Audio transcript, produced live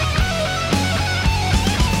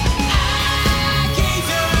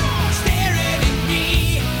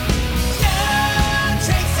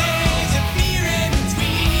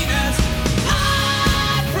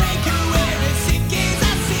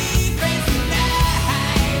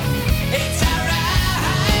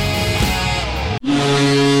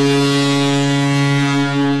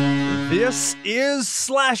This is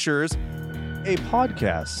Slashers, a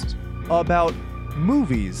podcast about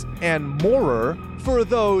movies and horror for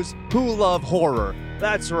those who love horror.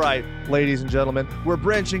 That's right, ladies and gentlemen. We're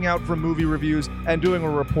branching out from movie reviews and doing a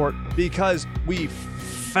report because we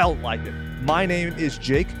felt like it. My name is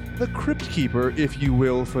Jake, the Crypt Keeper, if you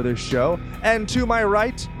will, for this show. And to my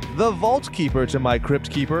right, the Vault Keeper to my Crypt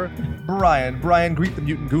Keeper, Brian. Brian, greet the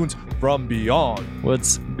mutant goons from beyond.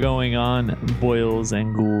 What's going on, boils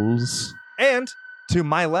and ghouls? And to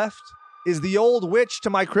my left is the old witch to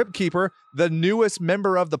my Crypt Keeper, the newest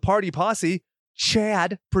member of the party posse,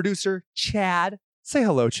 Chad, producer Chad. Say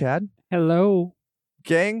hello, Chad. Hello.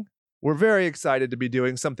 Gang, we're very excited to be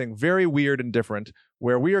doing something very weird and different,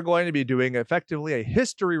 where we are going to be doing effectively a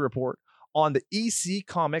history report on the EC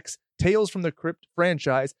Comics Tales from the Crypt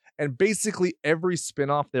franchise and basically every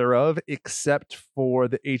spinoff thereof except for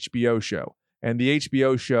the HBO show. And the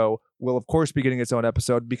HBO show will, of course, be getting its own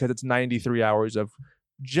episode because it's 93 hours of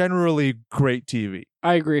generally great TV.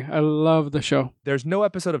 I agree. I love the show. There's no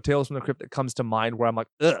episode of Tales from the Crypt that comes to mind where I'm like,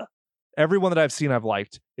 ugh. Every one that I've seen, I've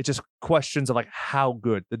liked. It's just questions of like how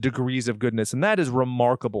good, the degrees of goodness. And that is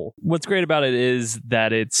remarkable. What's great about it is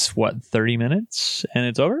that it's, 30 minutes and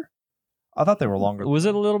it's over? I thought they were longer. Was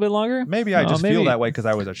it a little bit longer? Maybe I just feel that way because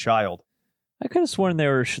I was a child. I could have sworn they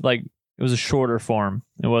were it was a shorter form.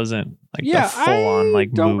 It wasn't like Yeah, the full-on I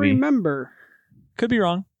don't movie. remember. Could be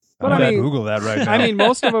wrong. But I'm I gonna mean- Google that right now. I mean,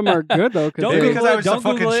 most of them are good though. Don't Maybe Google because I it. was a Don't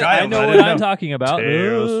fucking Google it. child, I know I what didn't I'm know. talking about.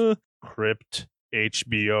 Tales. Crypt,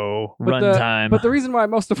 HBO. Runtime. But the reason why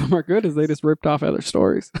most of them are good is they just ripped off other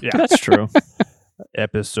stories. Yeah. That's true.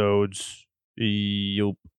 Episodes.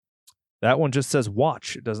 Yup. That one just says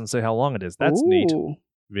watch. It doesn't say how long it is. That's neat. Ooh.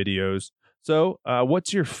 Videos. So,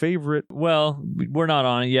 what's your favorite? Well, we're not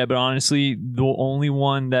on it yet, but honestly, the only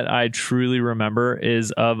one that I truly remember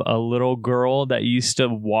is of a little girl that used to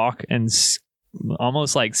walk and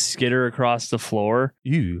almost like skitter across the floor.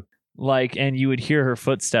 You. And you would hear her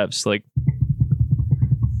footsteps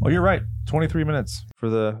Oh, you're right. 23 minutes for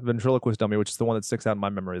the ventriloquist dummy, which is the one that sticks out in my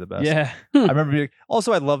memory the best. yeah. I remember being,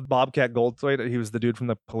 also I loved Bobcat Goldthwait. He was the dude from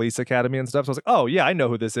the police academy and stuff. So I was like, oh yeah, I know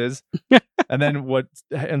who this is. And then what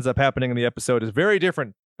ends up happening in the episode is very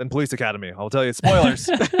different than Police Academy. I'll tell you, spoilers.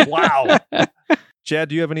 Wow. Chad,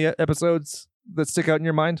 do you have any episodes that stick out in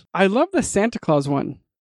your mind? I love the Santa Claus one.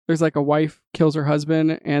 There's like a wife kills her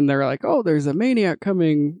husband, and they're like, "Oh, there's a maniac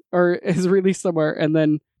coming," or is released somewhere, and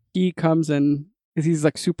then he comes and he's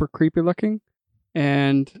like super creepy looking,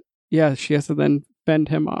 and yeah, she has to then fend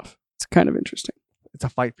him off. It's kind of interesting. It's a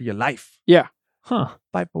fight for your life. Huh.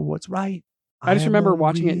 Fight for what's right. I just remember I'm a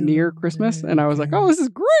watching it real near Christmas, and I was like, "Oh, this is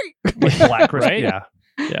great!" Like Black Christmas. Right? Yeah.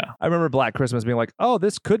 Yeah. I remember Black Christmas being like, oh,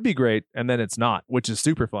 this could be great. And then it's not, which is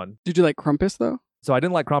super fun. Did you like Krampus though? So I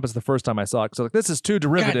didn't like Krampus the first time I saw it. So like, this is too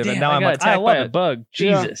derivative. Goddamn, and now I'm I like, gotta I tell love you, it. bug.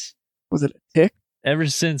 Yeah. Jesus. Was it a tick? Ever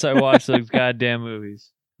since I watched those goddamn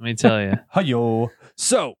movies, let me tell you. Hi-yo.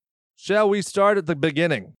 So, shall we start at the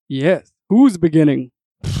beginning? Yes. Who's beginning?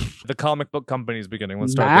 The comic book company's beginning.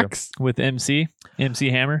 Let's start there. Max. With MC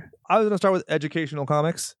Hammer. I was going to start with Educational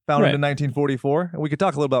Comics, founded Right. in 1944. And we could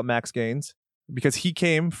talk a little about Max Gaines because he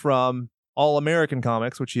came from All American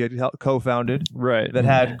Comics, which he had co-founded, Right. that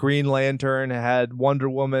had Green Lantern, had Wonder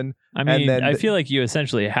Woman. I mean, then I feel like you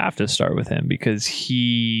essentially have to start with him because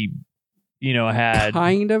he, had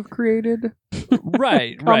Kind of created.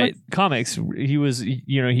 right, Comics. comics. He was,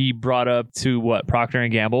 he brought up to what Procter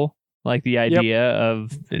and Gamble, like the idea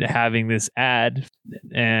of having this ad,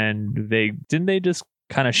 and they just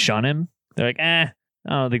kind of shun him. They're like, I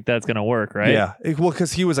don't think that's gonna work, right? Yeah. Well,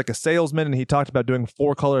 because he was like a salesman and he talked about doing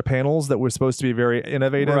 4-color panels that were supposed to be very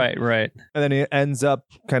innovative. Right. And then he ends up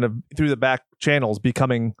kind of through the back channels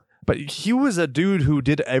becoming, but he was a dude who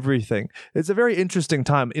did everything. It's a very interesting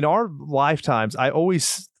time. In our lifetimes, I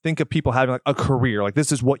always think of people having like a career, like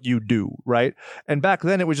this is what you do, right? And back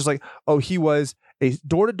then it was just like, oh, he was a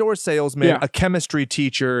door-to-door salesman, Yeah. a chemistry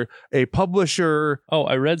teacher, a publisher, Oh,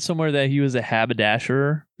 I read somewhere that he was a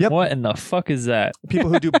haberdasher. Yep. What in the fuck is that? people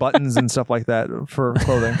who do buttons and stuff like that for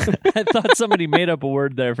clothing. I thought somebody made up a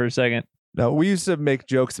word there for a second. No, we used to make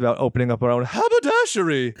jokes about opening up our own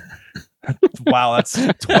haberdashery. Wow, that's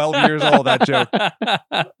 12 years old, that joke.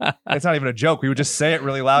 It's not even a joke. We would just say it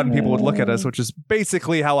really loud and people would look at us, which is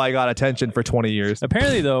basically how I got attention for 20 years.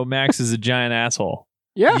 Apparently, though, Max is a giant asshole.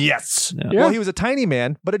 Yeah. Yes. Yeah. Yeah. Well, he was a tiny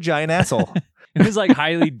man, but a giant asshole. It was like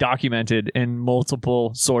highly documented in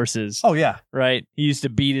multiple sources, Oh, yeah. right? He used to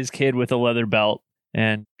beat his kid with a leather belt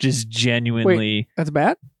and just genuinely. That's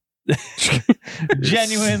bad.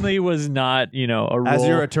 genuinely was not, a role. As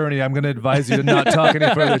your attorney, I'm going to advise you to not talk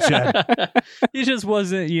any further, Chad. He just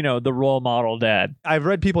wasn't, the role model dad. I've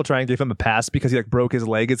read people try and give him a pass because he like broke his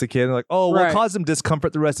leg as a kid. And like, oh, what Right. caused him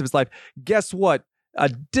discomfort the rest of his life? Guess what? A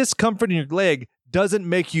discomfort in your leg doesn't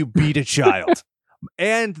make you beat a child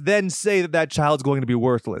and then say that child's going to be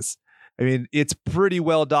worthless. I mean, it's pretty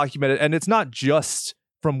well documented, and it's not just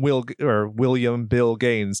from William Bill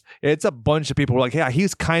Gaines. It's a bunch of people who are like, yeah,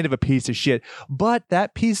 he's kind of a piece of shit, but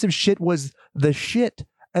that piece of shit was the shit.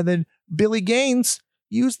 And then Billy Gaines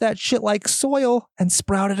used that shit like soil and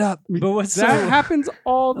sprouted up. But what's That happens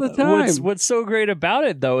all the time. What's so great about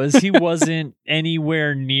it though is he wasn't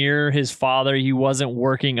anywhere near his father. He wasn't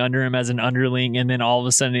working under him as an underling and then all of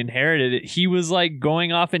a sudden inherited it. He was like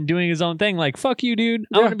going off and doing his own thing. Like, fuck you, dude.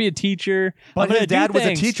 I Yeah. want to be a teacher. But I'm gonna his dad do was a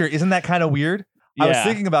things." teacher. Isn't that kind of weird? I was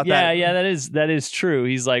thinking about that. Yeah, that is true.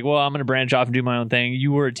 He's like, well, I'm going to branch off and do my own thing.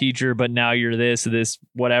 You were a teacher, but now you're this,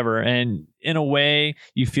 whatever. And in a way,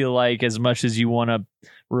 you feel like as much as you want to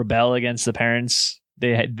rebel against the parents,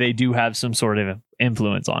 they do have some sort of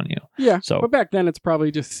influence on you. Yeah. So- but back then it's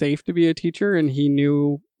probably just safe to be a teacher, and he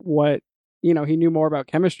knew he knew more about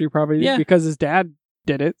chemistry probably Yeah. because his dad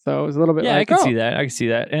did it. So it was a little bit Yeah, like, I can see that. I can see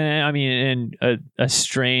that. And I mean, in a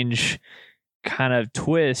strange kind of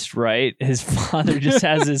twist, right? His father just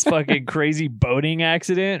has this fucking crazy boating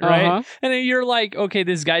accident, right? Uh-huh. And then you're like, okay,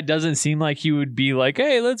 this guy doesn't seem like he would be like,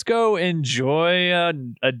 hey, let's go enjoy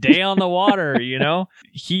a day on the water,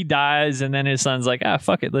 He dies, and then his son's like,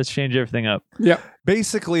 fuck it, let's change everything up.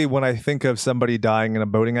 Basically, when I think of somebody dying in a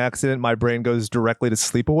boating accident, my brain goes directly to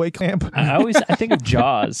Sleepaway Camp. I think of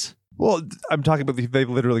Jaws. Well, I'm talking about they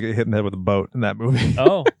literally get hit in the head with a boat in that movie.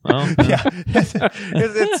 Oh. Yeah,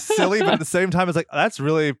 it's silly, but at the same time, it's like that's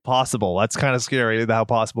really possible. That's kind of scary how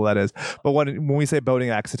possible that is. But when we say boating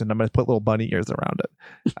accident, I'm going to put little bunny ears around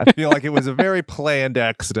it. I feel like it was a very planned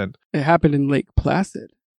accident. It happened in Lake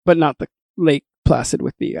Placid, but not the Lake Placid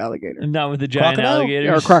with the alligator Not with the giant Crocodile?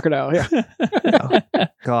 alligators. or crocodile. Yeah.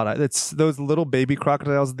 God, it's those little baby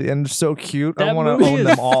crocodiles at the end are so cute. I That want to movie own is-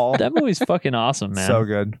 them all. That movie's fucking awesome, man. So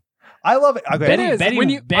good. I love it. Okay. It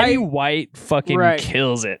is. Betty White fucking Right.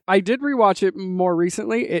 kills it. I did rewatch it more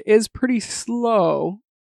recently. It is pretty slow,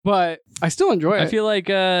 but I still enjoy it. I feel like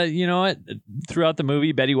you know what? Throughout the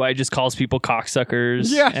movie, Betty White just calls people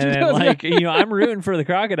cocksuckers. Yeah, she and then, does, like I'm rooting for the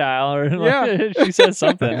crocodile, or like, Yeah. she says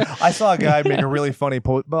something. I saw a guy make a really funny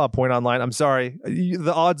point online. I'm sorry.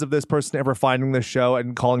 The odds of this person ever finding this show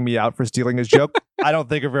and calling me out for stealing his joke, I don't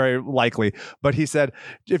think are very likely. But he said,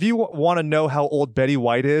 if you want to know how old Betty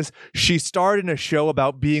White is, she starred in a show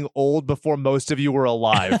about being old before most of you were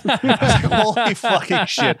alive. I was like, holy fucking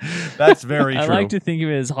shit. That's very I true. like to think of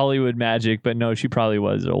it as Hollywood magic, but no, she probably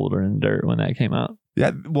was older in Dirt when that came out.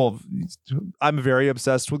 Yeah, well, I'm very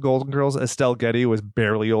obsessed with Golden Girls. Estelle Getty was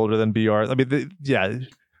barely older than BR. I mean,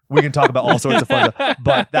 we can talk about all sorts of fun stuff,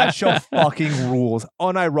 but that show fucking rules,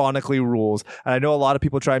 unironically rules. And I know a lot of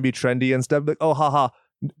people try and be trendy and stuff, but oh, haha.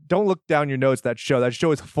 Don't look down your notes. That show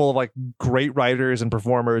is full of like great writers and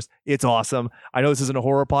performers. It's awesome. I know this isn't a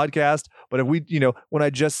horror podcast, but if we, when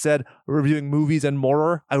I just said reviewing movies and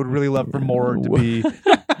horror, I would really love for more to be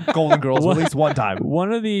Golden Girls at least one time.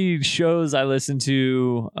 One of the shows I listen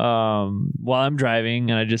to while I'm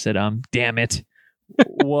driving, and I just said, damn it,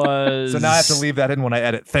 was... So now I have to leave that in when I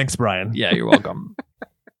edit. Thanks, Brian. Yeah, you're welcome.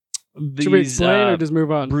 Should we explain or just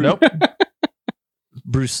move on? Nope.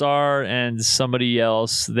 Broussard and somebody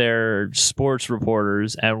else, they're sports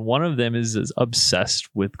reporters, and one of them is obsessed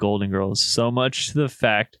with Golden Girls, so much to the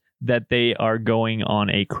fact that they are going on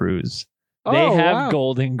a cruise. They Oh, have wow.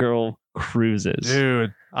 Golden Girl cruises.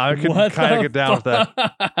 Dude, I can What kind of the get down with that.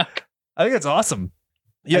 fuck? I think it's awesome.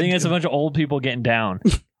 I think it's a bunch of old people getting down.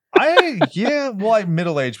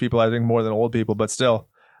 Middle-aged people, I think, more than old people, but still,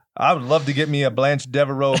 I would love to get me a Blanche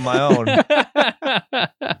Devereaux of my own.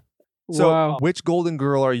 So, Wow. which Golden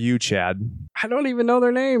Girl are you, Chad? I don't even know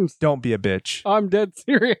their names. Don't be a bitch. I'm dead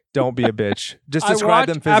serious. Don't be a bitch. Just I describe watch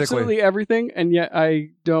them physically. absolutely everything, and yet I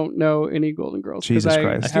don't know any Golden Girls. 'cause Jesus I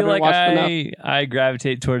Christ. I feel haven't like watched enough. I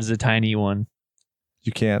gravitate towards the tiny one.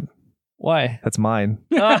 You can't. Why? That's mine.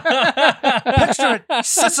 Picture it,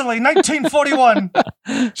 Sicily, 1941.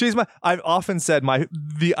 I've often said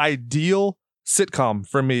the ideal sitcom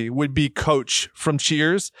for me would be Coach from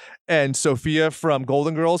Cheers and Sophia from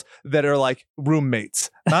Golden Girls that are like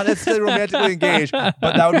roommates. Not necessarily romantically engaged, but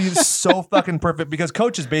that would be so fucking perfect because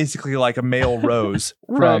Coach is basically like a male Rose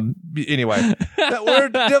from anyway. We're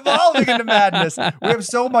devolving into madness. We have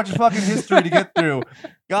so much fucking history to get through.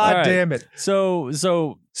 God All right. damn it. So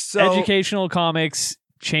So educational comics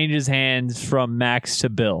changes hands from Max to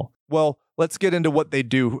Bill. well, let's get into what they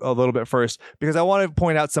do a little bit first, because I want to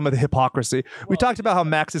point out some of the hypocrisy. We talked about how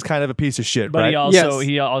Max is kind of a piece of shit, But right?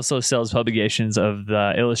 he also sells publications of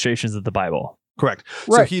the illustrations of the Bible. Correct.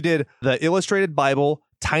 So Right. he did the Illustrated Bible,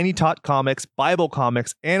 Tiny Tot Comics, Bible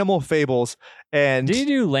Comics, Animal Fables, and Did he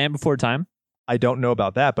do Land Before Time? I don't know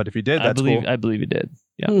about that, but if he did, that's cool. I believe he did.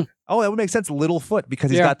 Oh, that would make sense. Littlefoot,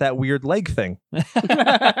 because he's Yeah. got that weird leg thing.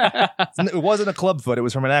 It wasn't a club foot; it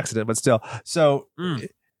was from an accident, but still. So,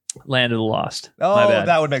 Land of the Lost. oh, My bad.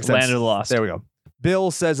 that would make sense. Land of the Lost. There we go.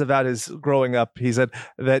 Bill says about his growing up, he said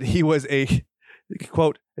that he was a,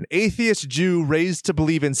 quote, an atheist Jew raised to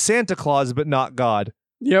believe in Santa Claus but not God.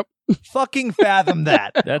 Yep. Fucking fathom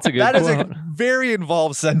that. That's a good That is quote. a very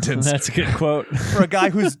involved sentence That's a good quote. for a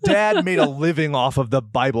guy whose dad made a living off of the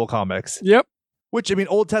Bible comics. Yep. Which, I mean,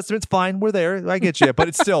 Old Testament's fine. We're there. I get you. But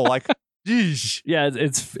it's still like, yeesh. Yeah,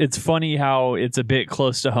 it's funny how it's a bit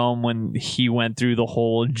close to home when he went through the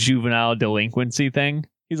whole juvenile delinquency thing.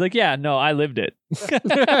 He's like, yeah, no, I lived it.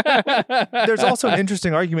 There's also an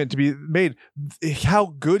interesting argument to be made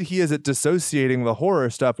how good he is at dissociating the horror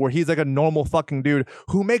stuff, where he's like a normal fucking dude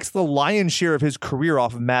who makes the lion's share of his career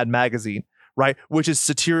off of Mad Magazine, right? Which is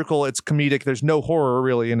satirical, it's comedic, there's no horror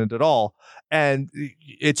really in it at all. And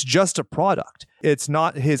it's just a product. It's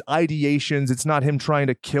not his ideations, it's not him trying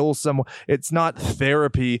to kill someone, it's not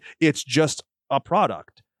therapy, it's just a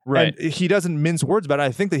product. Right. And he doesn't mince words about it.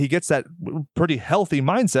 I think that he gets that pretty healthy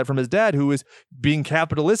mindset from his dad, who is being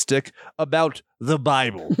capitalistic about the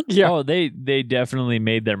Bible. Yeah. Oh, they definitely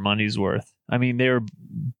made their money's worth. I mean, they were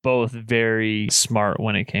both very smart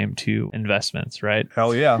when it came to investments, right?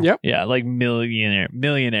 Hell yeah. Yep. Yeah, like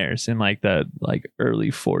millionaires in like the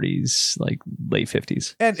early 40s, like late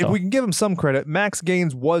 50s. And So, if we can give him some credit, Max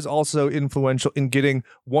Gaines was also influential in getting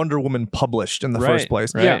Wonder Woman published in the first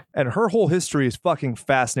place. right. Yeah. And her whole history is fucking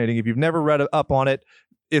fascinating. If you've never read up on it,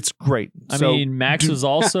 it's great. I mean, Max was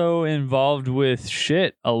also involved with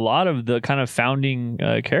a lot of the kind of founding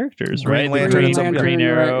characters, Green right? Lantern and Green, something. Green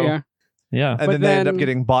Arrow. Right, yeah. Yeah. and But then they end up then-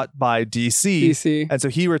 getting bought by DC. DC. And so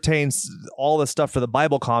he retains all the stuff for the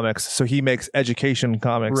Bible comics. So he makes education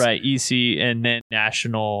comics. Right. EC and then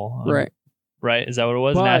National. Right. Right. Is that what it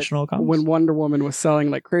was? But National Comics? when Wonder Woman was selling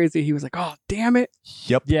like crazy, he was like, "Oh, damn it!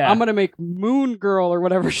 Yep. yeah. I'm gonna make Moon Girl or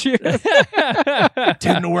whatever she is.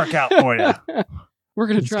 Didn't work out for you. We're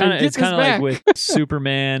gonna try and get it's this kind of back." like with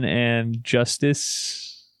Superman and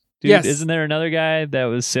Justice. Dude, Yes. isn't there another guy that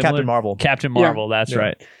was similar? Captain Marvel. Captain Marvel. That's Yeah.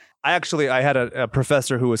 right. I had a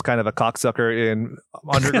professor who was kind of a cocksucker in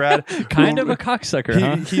undergrad. Kind who- of a cocksucker,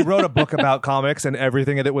 huh? He wrote a book about comics and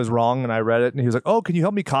everything in it was wrong, and I read it, and he was like, "Oh, can you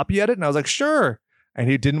help me copy edit?" And I was like, "Sure." And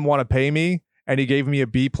he didn't want to pay me, and he gave me a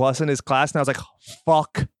B+ in his class, and I was like,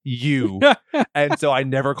 "Fuck you." And so I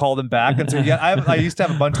never called him back. And so I used to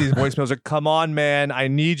have a bunch of these voicemails like, "Come on, man, I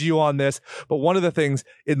need you on this." But one of the things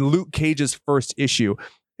in Luke Cage's first issue,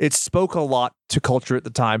 it spoke a lot to culture at the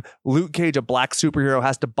time. Luke Cage, a black superhero,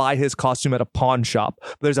 has to buy his costume at a pawn shop.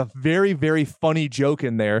 There's a very, very funny joke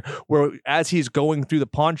in there where as he's going through the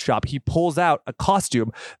pawn shop, he pulls out a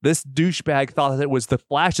costume. This douchebag thought that it was the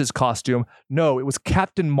Flash's costume. No, it was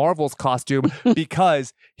Captain Marvel's costume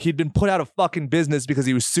because he'd been put out of fucking business because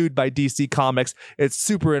he was sued by DC Comics. It's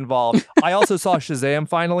super involved. I also saw Shazam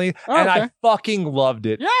finally, and okay. I fucking loved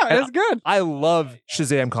it. Yeah, And it's good. I love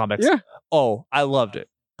Shazam comics. Yeah. Oh, I loved it.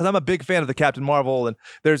 Because I'm a big fan of the Captain Marvel, and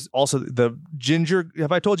there's also the ginger.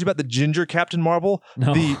 Have I told you about the ginger Captain Marvel?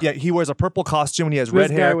 No. He wears a purple costume and he has This red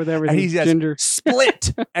guy hair. with And everything. he has Ginger.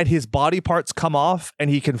 split, and his body parts come off, and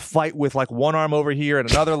he can fight with like one arm over here and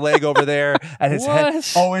another leg over there, and his head.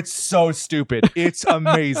 What? Oh, it's so stupid. It's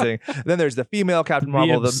amazing. Then there's the female Captain the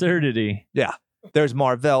Marvel. absurdity. There's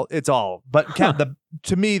Marvel. It's all. But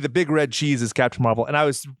to me, the big red cheese is Captain Marvel. And I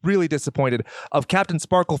was really disappointed of Captain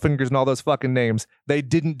Sparklefingers and all those fucking names. They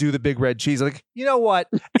didn't do the big red cheese. Like, you know what?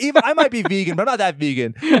 Even I might be vegan, but I'm not that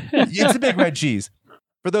vegan. It's the big red cheese.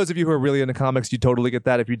 For those of you who are really into comics, you totally get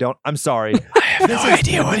that. If you don't, I'm sorry. I have no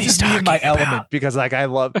idea what he's me in talking my about. element because like I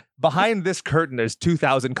love behind this curtain there's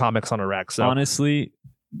 2,000 comics on a rack. So Honestly,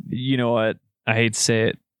 you know what? I hate to say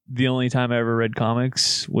it. The only time I ever read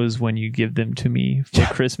comics was when you give them to me for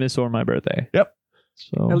Christmas or my birthday. Yep.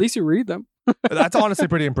 So At least you read them. that's honestly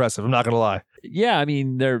pretty impressive. I'm not gonna lie. yeah, I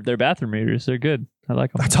mean they're bathroom readers. They're good. I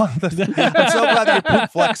like them. That's on I'm so glad that your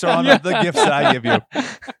poop flex are on the gifts that I give you.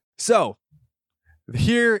 So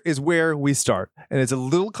here is where we start. And it's a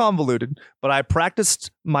little convoluted, but I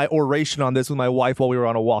practiced my oration on this with my wife while we were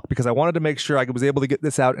on a walk because I wanted to make sure I was able to get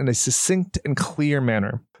this out in a succinct and clear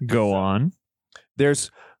manner. Go on.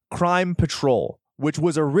 There's Crime Patrol, which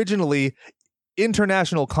was originally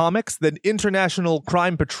International Comics, then International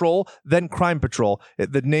Crime Patrol, then Crime Patrol.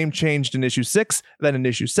 The name changed in issue 6, then in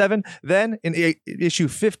issue 7, then in issue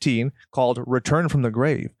 15, called Return from the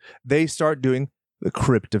Grave, they start doing the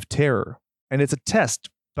Crypt of Terror. And it's a test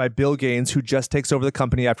by Bill Gaines, who just takes over the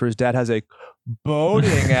company after his dad has a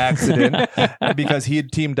boating accident because he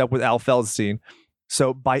had teamed up with Al Feldstein.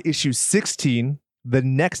 So by issue 16, the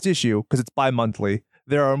next issue, because it's bi-monthly,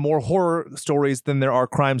 there are more horror stories than there are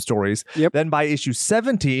crime stories. Yep. Then by issue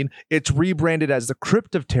 17, it's rebranded as the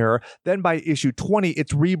Crypt of Terror. Then by issue 20,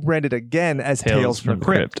 it's rebranded again as Tales from the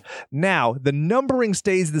Crypt. Now, the numbering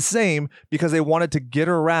stays the same because they wanted to get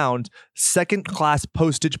around second-class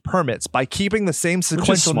postage permits. By keeping the same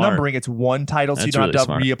sequential smart. numbering, it's one title, so That's you don't really have to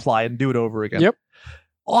smart. reapply and do it over again. Yep.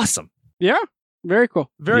 Awesome. Yeah. Very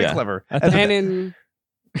cool. Very Yeah. clever. I thought- And in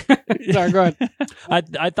sorry, go ahead.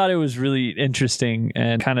 I thought it was really interesting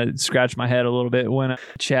and kind of scratched my head a little bit when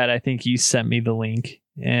Chad, I think you sent me the link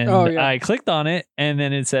and Oh, yeah. I clicked on it and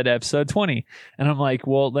then it said episode 20 and I'm like,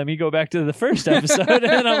 well, let me go back to the first episode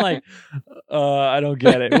and I'm like, I don't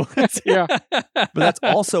get it. Yeah. But that's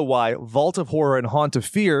also why Vault of Horror and Haunt of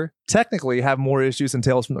Fear technically have more issues than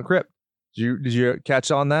Tales from the Crypt. Did you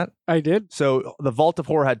catch on that? I did. So the Vault of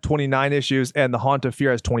Horror had 29 issues and the Haunt of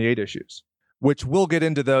Fear has 28 issues, which we'll get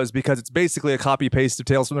into those because it's basically a copy paste of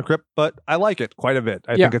Tales from the Crypt, but I like it quite a bit.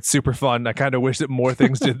 I think it's super fun. I kind of wish that more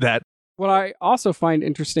things did that. What I also find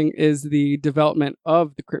interesting is the development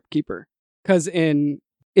of the Crypt Keeper. Because in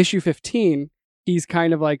issue 15, he's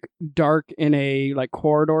kind of like dark in a like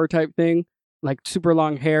corridor type thing, like super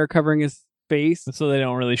long hair covering his face. So they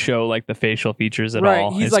don't really show like the facial features at Right,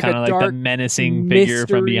 all. he's It's like a kind of like the dark menacing figure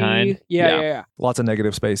from Mystery. behind. Yeah. Lots of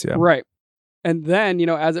negative space, yeah. Right. And then,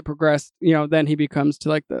 as it progressed, then he becomes to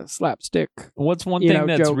like the slapstick, What's one You thing know,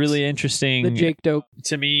 that's jokes. really interesting the Jake Dope.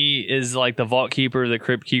 to me is like the Vault Keeper, the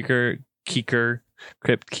Crypt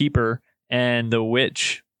Keeper, and the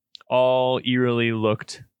Witch all eerily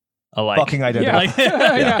looked alike. Fucking identical. Like,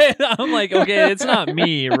 Yeah. I'm like, okay, it's not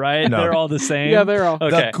me, right? No. They're all the same. Yeah, they're all.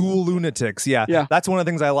 Okay. The Ghoul Lunatics, yeah. Yeah. That's one of the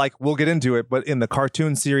things I like. We'll get into it, but in the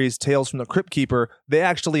cartoon series Tales from the Crypt Keeper, they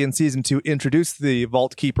actually in season 2 introduced the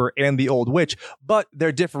Vault Keeper and the Old Witch, but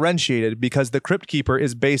they're differentiated because the Crypt Keeper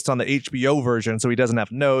is based on the HBO version, so he doesn't have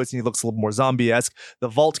nose and he looks a little more zombie-esque. The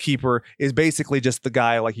Vault Keeper is basically just the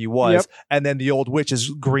guy like he was, Yep. and then the Old Witch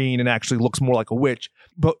is green and actually looks more like a witch.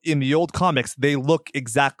 But in the old comics, they look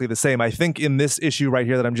exactly the same. I think in this issue right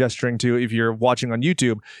here that I'm gesturing to, if you're watching on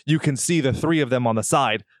YouTube, you can see the three of them on the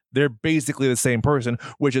side. They're basically the same person,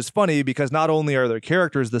 which is funny because not only are their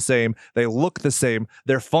characters the same, they look the same,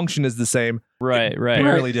 their function is the same, right.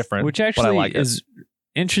 barely different. Which but I actually like it. is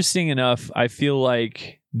interesting enough. I feel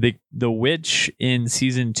like the Witch in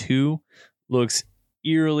season 2 looks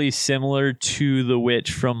eerily similar to the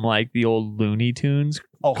Witch from like the old Looney Tunes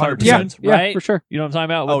Oh, 100%. cartoons, Yeah, right? for sure. You know what I'm talking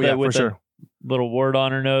about? Oh, With yeah, the, with for the sure. little wart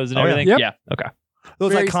on her nose and Oh, yeah. everything. Yep. Yeah. Okay.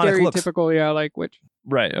 Those Very iconic looks. stereotypical, like Witch.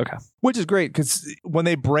 Right. Okay. Which is great because when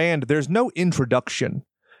they brand, there's no introduction.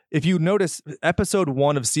 If you notice, episode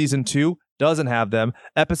 1 of season 2 doesn't have them.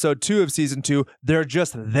 Episode 2 of season 2, they're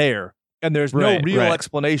just there. And there's no Right, real right.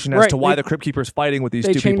 explanation as Right, to why they- the Crypt Keeper's fighting with these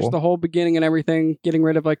They two changed people. the whole beginning and everything, getting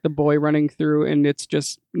rid of like the boy running through, and it's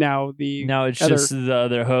just now the Now it's other- just the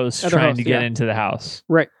other host other trying host, to get yeah. into the house.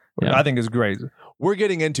 right. Yeah. I think is great. We're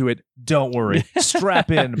getting into it. Don't worry.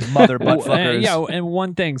 Strap in, mother butt Well, fuckers. yeah, and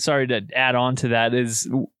one thing, sorry to add on to that, is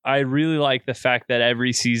I really like the fact that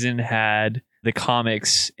every season had the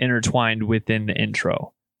comics intertwined within the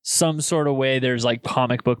intro. Some sort of way, there's like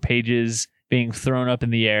comic book pages being thrown up in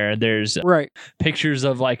the air. There's Right. pictures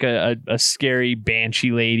of like a scary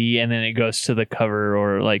banshee lady, and then it goes to the cover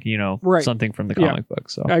or like, Right. something from the Yeah. comic book.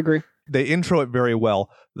 So I agree. They intro it very well.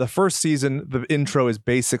 The first season, the intro is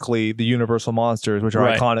basically the Universal monsters, which are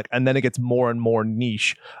Right. iconic, and then it gets more and more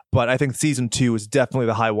niche. But I think season 2 is definitely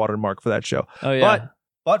the high water mark for that show. oh yeah,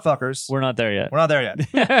 Butt fuckers. we're not there yet. We're not there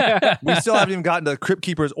yet. We still haven't even gotten to the Crypt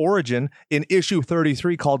Keeper's origin in issue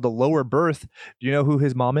 33 called The Lower Birth. Do you know who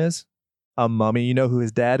his mom is? A mummy. You know who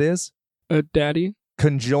his dad is? Daddy.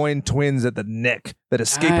 Conjoined twins at the neck that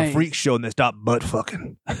escape a Nice. freak show and they stop butt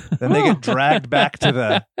fucking. Then they get dragged back to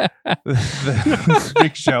the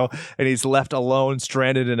freak show and he's left alone,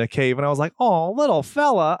 stranded in a cave. And I was like, oh, little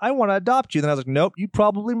fella, I want to adopt you. Then I was like, nope, you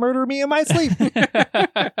probably murder me in my sleep.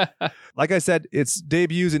 Like I said, its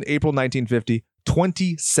debuts in April 1950.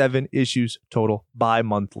 27 issues total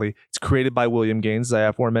bi-monthly. It's created by William Gaines, as I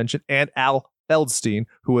aforementioned, and Al Feldstein,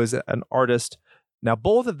 who is an artist. Now,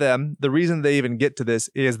 both of them, the reason they even get to this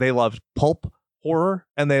is they loved pulp horror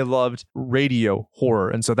and they loved radio horror.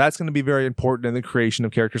 And so that's going to be very important in the creation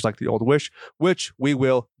of characters like the Old Witch, which we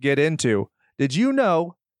will get into. Did you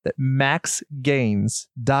know that Max Gaines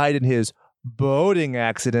died in his boating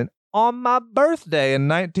accident on my birthday in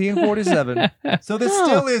 1947? So this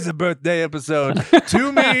still is a birthday episode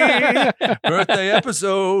to me. Birthday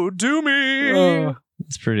episode to me. Oh.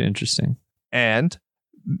 It's pretty interesting. And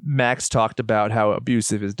Max talked about how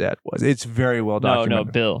abusive his dad was. It's very well No,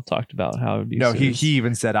 documented. Bill talked about how abusive. No, he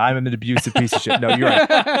even said, I'm an abusive piece of shit. No, you're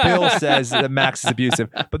right. Bill says that Max is abusive.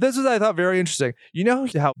 But this was, I thought, very interesting. You know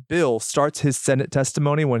how Bill starts his Senate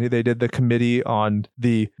testimony when they did the committee on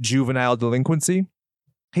the juvenile delinquency?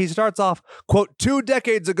 He starts off, quote, 2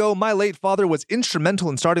 decades ago, my late father was instrumental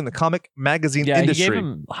in starting the comic magazine industry. He gave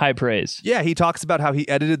him high praise. Yeah, he talks about how he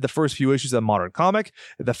edited the first few issues of Modern Comic,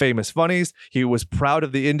 the famous funnies. He was proud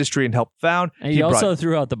of the industry and helped found. And he also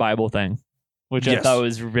threw out the Bible thing, which I Yes. thought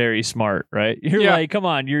was very smart, right? You're Yeah. like, come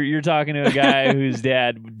on, you're talking to a guy whose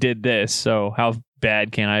dad did this, so how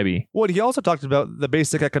bad can I be? Well, he also talked about the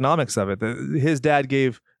basic economics of it. His dad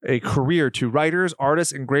gave a career to writers,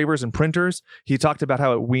 artists, engravers, and printers. He talked about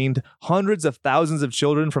how it weaned hundreds of thousands of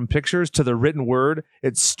children from pictures to the written word.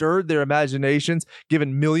 It stirred their imaginations,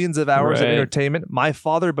 given millions of hours of Right. entertainment. My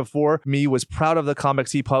father before me was proud of the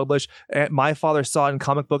comics he published. And my father saw in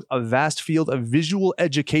comic books a vast field of visual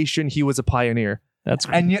education. He was a pioneer. That's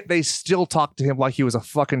And yet they still talk to him like he was a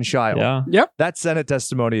fucking child. yeah. That Senate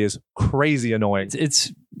testimony is crazy annoying.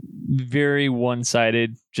 It's very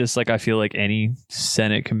one-sided, just like I feel like any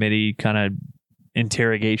Senate committee kind of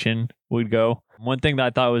interrogation would go. One thing that I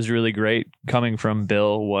thought was really great coming from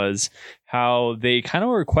Bill was how they kind of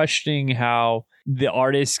were questioning how the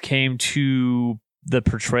artists came to the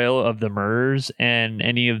portrayal of the murders and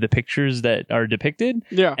any of the pictures that are depicted.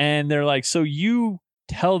 Yeah. And they're like, so you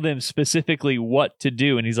tell them specifically what to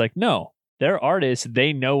do? And he's like, no, they're artists.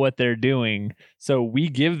 They know what they're doing. So we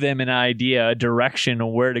give them an idea, a direction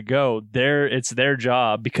of where to go. It's their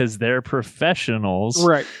job because they're professionals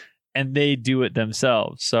Right. and they do it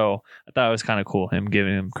themselves. So I thought it was kind of cool, him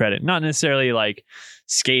giving him credit. Not necessarily like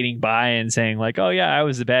skating by and saying like, oh yeah, I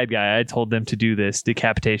was the bad guy. I told them to do this,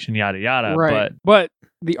 decapitation, yada, yada. Right. But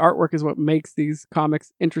the artwork is what makes these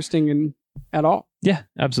comics interesting and at all. Yeah,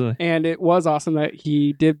 absolutely. And it was awesome that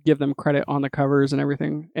he did give them credit on the covers and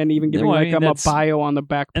everything, and even giving No, I like mean, them a that's- bio on the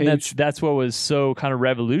back And page. that's what was so kind of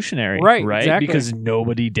revolutionary, Right, right? exactly. Because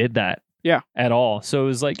nobody did that, Yeah. at all. So it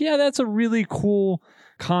was like, yeah, that's a really cool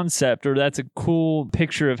concept, or that's a cool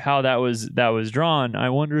picture of how that was drawn. I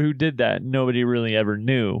wonder who did that. Nobody really ever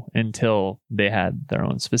knew until they had their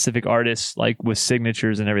own specific artists, like with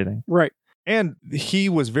signatures and everything. Right. And he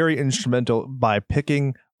was very instrumental by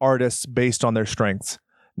picking artists based on their strengths.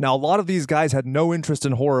 Now, a lot of these guys had no interest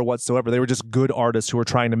in horror whatsoever. They were just good artists who were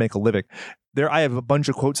trying to make a living. I have a bunch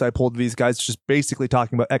of quotes I pulled of these guys just basically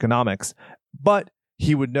talking about economics. But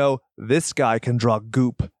he would know this guy can draw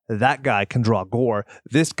goop. That guy can draw gore.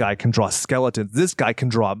 This guy can draw skeletons. This guy can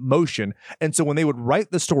draw motion. And so when they would write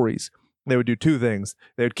the stories, they would do two things.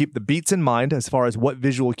 They would keep the beats in mind as far as what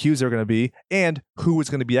visual cues they're going to be and who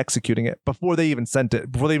was going to be executing it before they even sent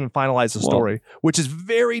it, before they even finalized the story, which is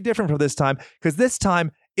very different from this time because this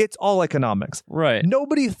time it's all economics. Right.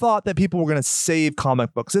 Nobody thought that people were going to save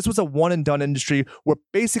comic books. This was a one and done industry where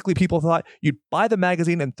basically people thought you'd buy the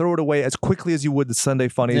magazine and throw it away as quickly as you would the Sunday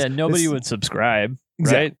funnies. Yeah, nobody This- would subscribe,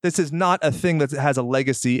 Exactly. right? This is not a thing that has a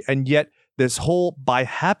legacy, and yet this whole by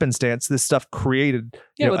happenstance, this stuff created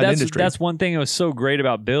Yeah, but an that's industry. that's one thing that was so great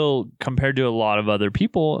about Bill compared to a lot of other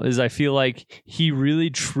people is I feel like he really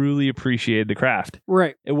truly appreciated the craft.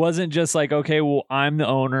 Right. It wasn't just like, okay, well, I'm the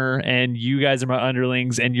owner and you guys are my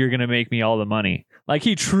underlings and you're going to make me all the money. Like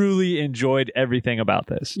he truly enjoyed everything about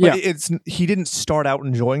this. Yeah. But he didn't start out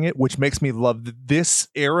enjoying it, which makes me love this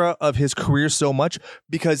era of his career so much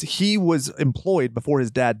because he was employed before his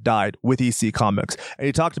dad died with EC Comics. And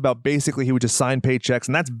he talked about basically he would just sign paychecks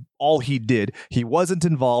and that's all he did. He wasn't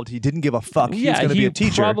involved. He didn't give a fuck. He was going to be a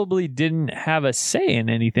teacher. Probably didn't have a say in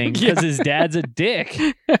anything because his dad's a dick.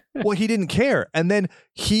 Well, he didn't care. And then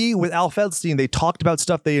he, with Al Feldstein, they talked about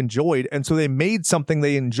stuff they enjoyed. And so they made something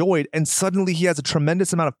they enjoyed. And suddenly he has a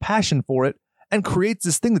tremendous amount of passion for it and creates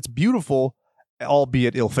this thing that's beautiful,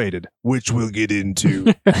 albeit ill-fated, which we'll get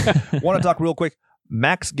into. Want to talk real quick?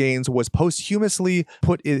 Max Gaines was posthumously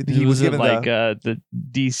put in. He was given the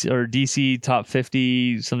DC top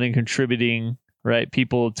 50 something contributing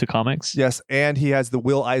people to comics. Yes, and he has the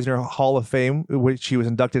Will Eisner Hall of Fame, which he was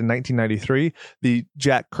inducted in 1993, the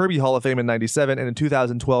Jack Kirby Hall of Fame in 97, and in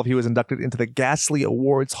 2012 he was inducted into the Ghastly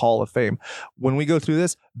Awards Hall of Fame. When we go through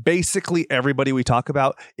this, basically everybody we talk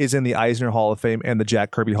about is in the Eisner Hall of Fame and the Jack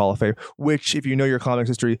Kirby Hall of Fame, which, if you know your comics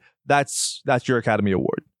history, that's your Academy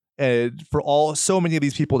Award. And for so many of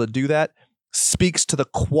these people to do that, speaks to the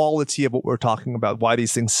quality of what we're talking about, why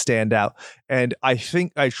these things stand out. And I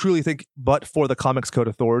truly think, but for the Comics Code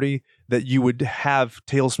Authority, that you would have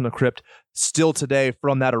Tales from the Crypt still today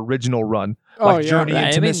from that original run. Journey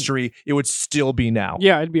into Mystery, it would still be now.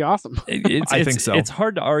 Yeah, it'd be awesome. I think so. It's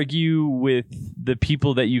hard to argue with the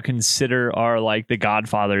people that you consider are like the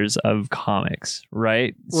godfathers of comics,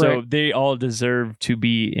 right? So they all deserve to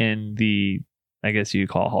be in the, I guess you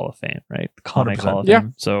call Hall of Fame, right? The Comic 100%. Hall of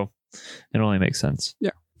Fame. So it only makes sense.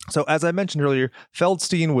 Yeah. So as I mentioned earlier,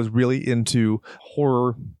 Feldstein was really into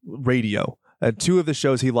horror radio. Two of the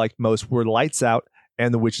shows he liked most were Lights Out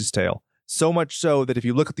and The Witch's Tale. So much so that if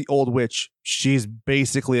you look at the old witch, she's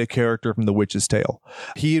basically a character from The Witch's Tale.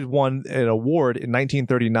 He had won an award in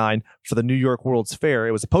 1939 for the New York World's Fair.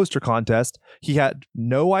 It was a poster contest. He had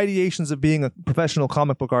no ideations of being a professional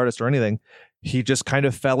comic book artist or anything. He just kind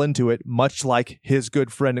of fell into it, much like his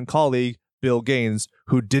good friend and colleague, Bill Gaines,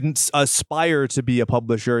 who didn't aspire to be a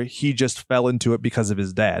publisher. He just fell into it because of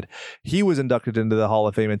his dad. He was inducted into the Hall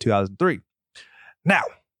of Fame in 2003. Now,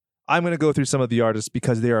 I'm going to go through some of the artists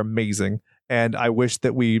because they are amazing. And I wish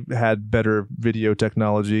that we had better video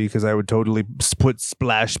technology because I would totally put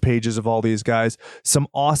splash pages of all these guys. Some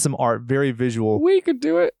awesome art, very visual. We could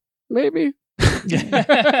do it, maybe. If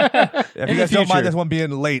you guys don't mind this one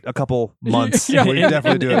being late a couple months, we can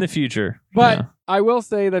definitely do it. In the future. But Yeah. I will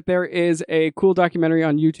say that there is a cool documentary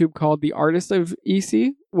on YouTube called The Artist of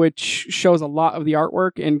EC, which shows a lot of the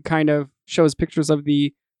artwork and kind of shows pictures of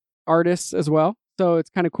the artists as well. So it's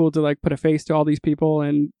kind of cool to like put a face to all these people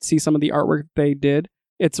and see some of the artwork they did.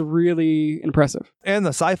 It's really impressive. And the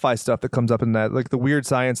sci-fi stuff that comes up in that, like the weird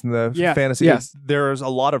science and the fantasy. Yes. There's a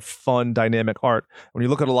lot of fun, dynamic art. When you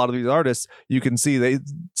look at a lot of these artists, you can see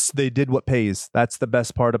they did what pays. That's the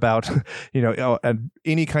best part about, and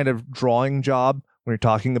any kind of drawing job. When you're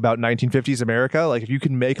talking about 1950s America, like if you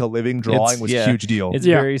can make a living drawing, was a huge deal. It's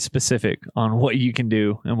very specific on what you can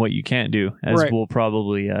do and what you can't do, as we'll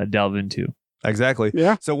probably delve into. Exactly.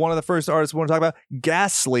 Yeah. So one of the first artists we want to talk about,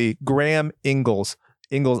 Ghastly Graham Ingalls.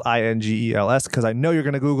 Ingalls, Ingels, because I know you're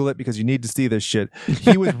going to Google it because you need to see this shit.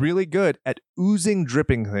 He was really good at oozing,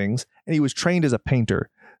 dripping things, and he was trained as a painter.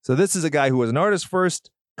 So this is a guy who was an artist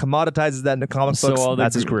first, commoditizes that into comic books,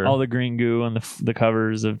 that's his career. All the green goo on the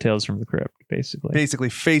covers of Tales from the Crypt, basically. Basically,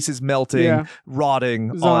 faces melting,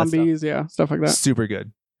 rotting, zombies, all that stuff like that. Super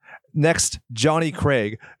good. Next, Johnny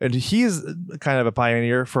Craig, and he's kind of a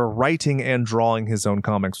pioneer for writing and drawing his own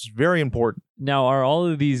comics. Very important. Now, are all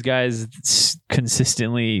of these guys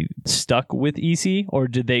consistently stuck with EC, or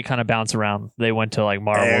did they kind of bounce around? They went to like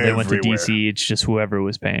Marvel, they went to DC. It's just whoever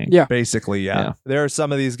was paying. Yeah, basically, yeah. There are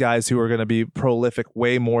some of these guys who are going to be prolific,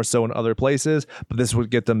 way more so in other places, but this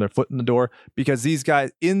would get them their foot in the door because these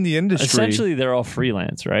guys in the industry, essentially, they're all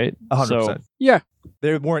freelance, right? 100%. Yeah.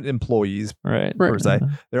 They weren't employees, right? Per se.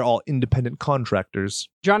 They're all independent contractors.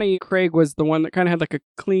 Johnny Craig was the one that kind of had like a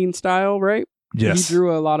clean style, right? Yes. He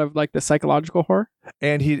drew a lot of like the psychological horror.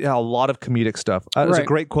 And he had a lot of comedic stuff. There's a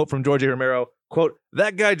great quote from George A. Romero. Quote,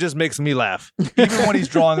 "That guy just makes me laugh, even when he's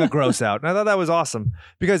drawing a gross out." And I thought that was awesome.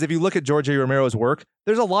 Because if you look at George A. Romero's work,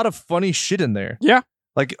 there's a lot of funny shit in there. Yeah.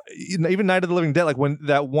 Like even Night of the Living Dead, like when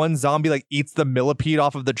that one zombie like eats the millipede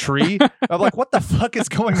off of the tree, I'm like, what the fuck is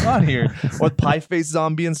going on here? Or Pie Face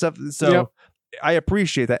Zombie and stuff. So I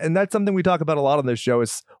appreciate that. And that's something we talk about a lot on this show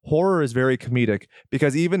is horror is very comedic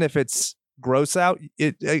because even if it's gross out,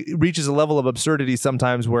 it reaches a level of absurdity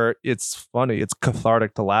sometimes where it's funny. It's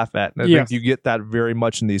cathartic to laugh at. And I think you get that very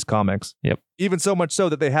much in these comics. Yep. Even so much so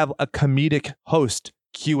that they have a comedic host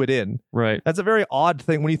cue it in. Right. That's a very odd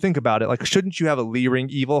thing when you think about it. Like, shouldn't you have a leering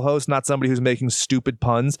evil host, not somebody who's making stupid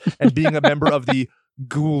puns and being a member of the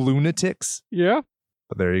Ghoul Lunatics? Yeah.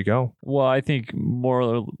 But there you go. Well, I think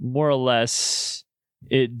more or less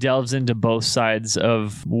it delves into both sides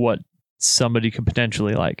of what somebody could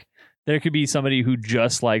potentially like. There could be somebody who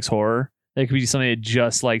just likes horror. There could be somebody that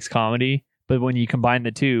just likes comedy. But when you combine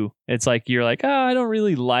the two, it's like you're like, I don't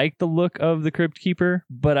really like the look of the Crypt Keeper,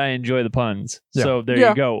 but I enjoy the puns. Yeah. So there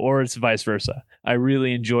you go. Or it's vice versa. I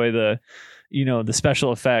really enjoy the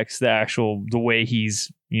special effects, the way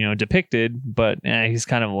he's, depicted, but he's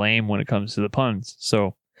kind of lame when it comes to the puns.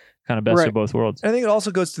 So kind of best of both worlds. I think it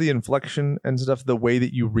also goes to the inflection and stuff, the way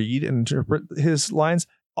that you read and interpret his lines.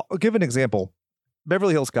 I'll give an example.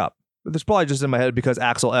 Beverly Hills Cop. This probably just in my head because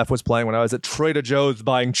Axel F was playing when I was at Trader Joe's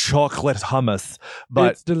buying chocolate hummus.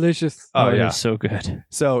 But it's delicious. Oh yeah, it's so good.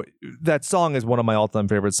 So that song is one of my all-time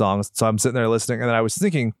favorite songs. So I'm sitting there listening, and then I was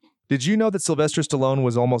thinking, did you know that Sylvester Stallone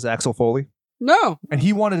was almost Axel Foley? No. And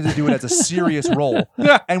he wanted to do it as a serious role.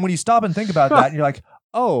 Yeah. And when you stop and think about that, you're like,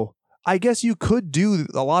 oh, I guess you could do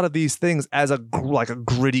a lot of these things as like a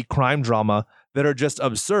gritty crime drama that are just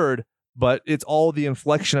absurd, but it's all the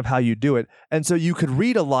inflection of how you do it. And so you could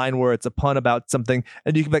read a line where it's a pun about something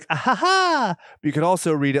and you can be like, ah ha ha. But you could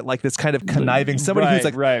also read it like this kind of conniving, somebody who's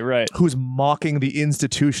like, right. who's mocking the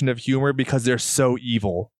institution of humor because they're so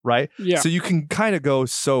evil, right? Yeah. So you can kind of go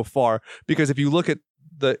so far, because if you look at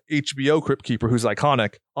the HBO Crypt Keeper, who's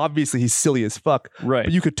iconic, obviously he's silly as fuck, Right.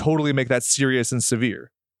 but you could totally make that serious and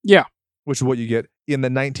severe. Yeah. Which is what you get in the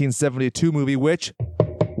 1972 movie, which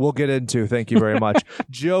we'll get into. Thank you very much.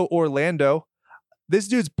 Joe Orlando. This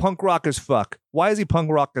dude's punk rock as fuck. Why is he punk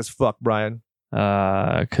rock as fuck, Brian?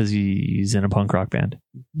 Because he's in a punk rock band.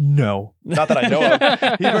 No. Not that I know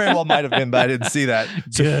of. He very well might have been, but I didn't see that.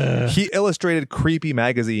 So Duh. he illustrated Creepy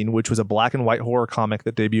Magazine, which was a black and white horror comic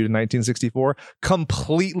that debuted in 1964,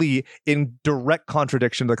 completely in direct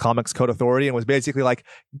contradiction to the Comics Code Authority, and was basically like,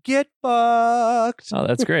 get fucked. Oh,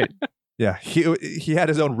 that's great. Yeah, he had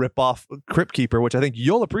his own ripoff Crypt Keeper, which I think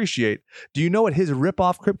you'll appreciate. Do you know what his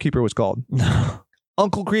ripoff Crypt Keeper was called?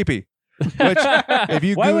 Uncle Creepy. Which, if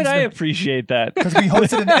you Why would I appreciate that? Because we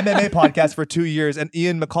hosted an MMA podcast for 2 years, and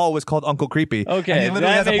Ian McCall was called Uncle Creepy. Okay, and he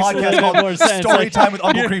literally has that a makes podcast little bit more called sense. Story Like, Time with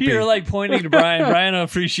Uncle Creepy. You're like pointing to Brian. Brian will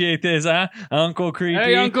appreciate this, huh? Uncle Creepy.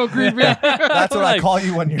 Hey, Uncle Creepy. That's what I Like, call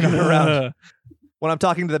you when you're not around. When I'm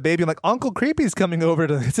talking to the baby, I'm like, Uncle Creepy's coming over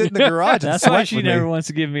to sit in the garage. and That's why sweat she with never me. wants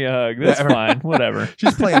to give me a hug. That's fine. Whatever.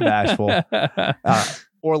 She's playing bashful.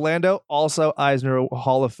 Orlando, also Eisner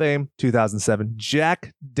Hall of Fame, 2007.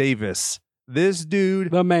 Jack Davis. This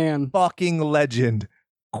dude, The man. fucking legend.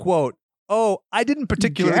 Quote, oh, I didn't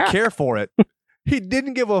particularly Jack. care for it. He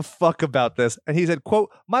didn't give a fuck about this. And he said, quote,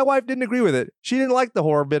 my wife didn't agree with it. She didn't like the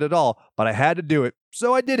horror bit at all, but I had to do it.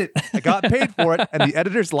 So I did it. I got paid for it, and the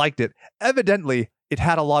editors liked it. Evidently, it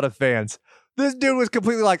had a lot of fans. This dude was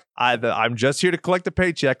completely like, I'm just here to collect a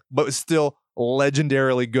paycheck, but was still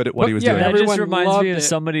legendarily good at what he was Yeah, doing. That just Everyone reminds me of loved it.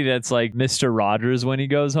 somebody that's like Mr. Rogers when he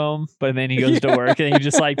goes home, but then he goes to work and he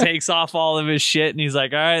just like takes off all of his shit and he's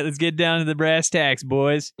like, all right, let's get down to the brass tacks,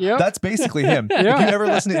 boys. Yep. That's basically him. Yeah. If you ever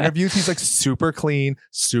listen to interviews, he's like super clean,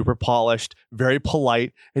 super polished, very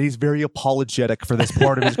polite, and he's very apologetic for this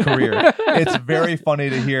part of his career. It's very funny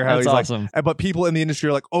to hear how That's he's awesome. like, but people in the industry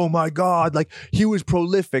are like, oh my God, like he was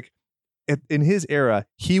prolific. In his era,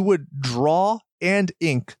 he would draw and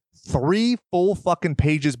ink 3 full fucking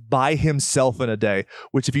pages by himself in a day,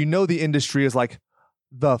 which if you know the industry is like,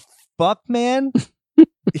 the fuck, man?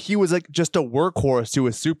 He was like just a workhorse who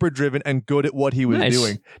was super driven and good at what he was Nice.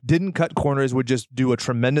 doing. Didn't cut corners, would just do a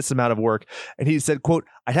tremendous amount of work. And he said, quote,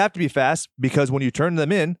 I'd have to be fast because when you turn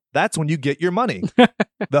them in, that's when you get your money.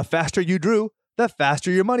 The faster you drew, the faster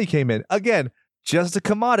your money came in. Again, just a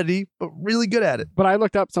commodity, but really good at it. But I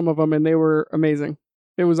looked up some of them and they were amazing.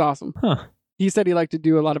 It was awesome. Huh. He said he liked to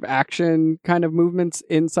do a lot of action kind of movements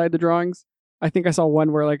inside the drawings. I think I saw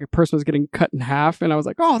one where like a person was getting cut in half and I was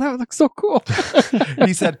like, oh, that looks so cool.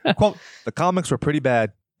 He said, quote, the comics were pretty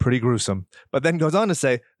bad, pretty gruesome, but then goes on to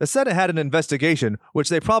say, the Senate had an investigation, which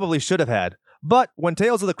they probably should have had. But when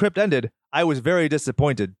Tales of the Crypt ended, I was very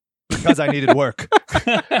disappointed because I needed work.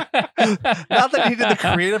 Not that he needed the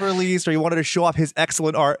creative release or he wanted to show off his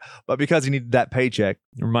excellent art, but because he needed that paycheck.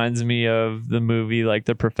 Reminds me of the movie like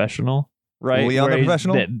The Professional, right? Leon Where the he's-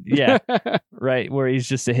 Professional? yeah, right. Where he's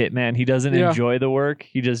just a hitman. He doesn't Yeah. enjoy the work.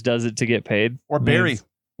 He just does it to get paid. Or Barry.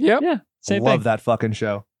 Yep. Yeah, same Love thing. that fucking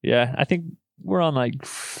show. Yeah, I think we're on like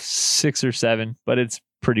 6 or 7, but it's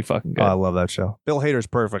pretty fucking good. Oh, I love that show. Bill Hader's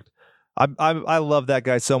perfect. I love that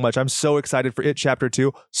guy so much. I'm so excited for It Chapter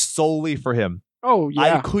 2 solely for him. Oh, I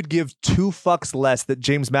yeah. could give 2 fucks less that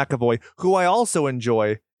James McAvoy, who I also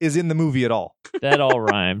enjoy, is in the movie at all. That all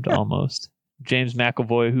rhymed almost. James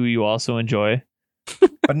McAvoy, who you also enjoy.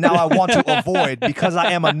 But now I want to avoid because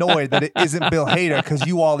I am annoyed that it isn't Bill Hader because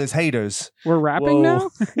you all is haters. We're rapping Whoa. now?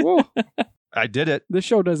 Whoa. I did it. This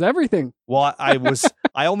show does everything. Well,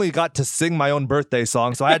 I only got to sing my own birthday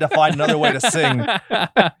song, so I had to find another way to sing.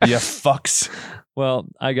 You fucks. Well,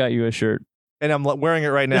 I got you a shirt. And I'm wearing it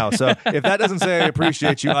right now. So if that doesn't say I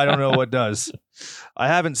appreciate you, I don't know what does. I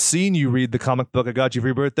haven't seen you read the comic book I got you for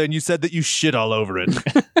your birthday, and you said that you shit all over it.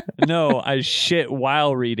 No, I shit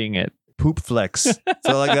while reading it. Poop flex. That's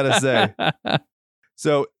all I gotta say.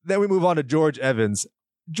 So then we move on to George Evans.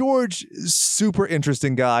 George, super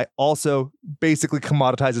interesting guy, also basically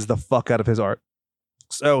commoditizes the fuck out of his art.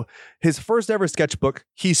 So his first ever sketchbook,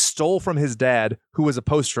 he stole from his dad, who was a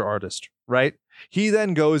poster artist, right? He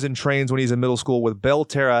then goes and trains when he's in middle school with Belle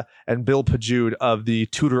Terra and Bill Pajude of the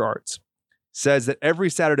Tudor Arts. Says that every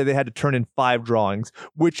Saturday they had to turn in 5 drawings,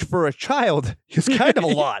 which for a child is kind of a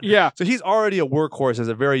lot. Yeah. So he's already a workhorse at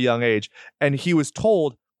a very young age. And he was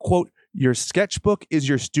told, quote, your sketchbook is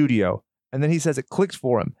your studio. And then he says it clicked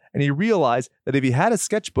for him. And he realized that if he had a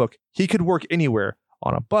sketchbook, he could work anywhere,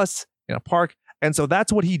 on a bus, in a park. And so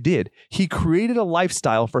that's what he did. He created a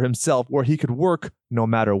lifestyle for himself where he could work no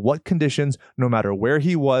matter what conditions, no matter where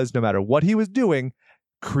he was, no matter what he was doing,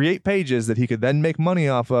 create pages that he could then make money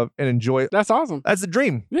off of and enjoy. That's awesome. That's the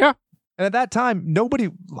dream. Yeah. And at that time, nobody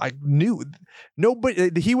knew.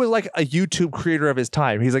 He was like a YouTube creator of his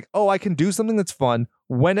time. He's like, oh, I can do something that's fun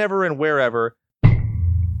whenever and wherever.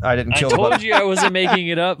 I didn't kill I told you I wasn't making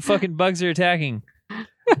it up. Fucking bugs are attacking.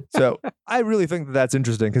 So I really think that that's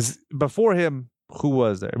interesting because before him, who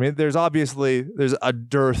was there? I mean, there's a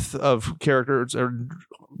dearth of characters or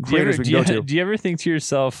creators we can go to. Do you ever think to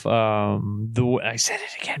yourself, I said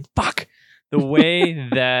it again, fuck, the way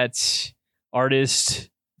that artists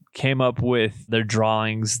came up with their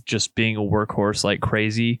drawings just being a workhorse like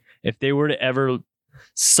crazy, if they were to ever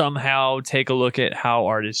somehow take a look at how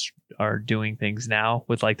artists are doing things now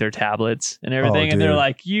with like their tablets and everything, and they're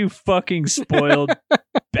like, you fucking spoiled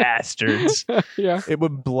bastards. Yeah. It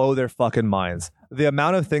would blow their fucking minds. The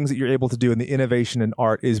amount of things that you're able to do and the innovation in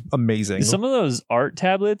art is amazing. Some of those art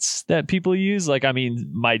tablets that people use, like, I mean,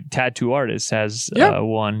 my tattoo artist has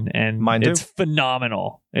one, and mine too. It's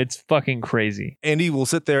phenomenal. It's fucking crazy. Andy will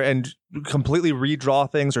sit there and completely redraw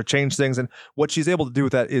things or change things, and what she's able to do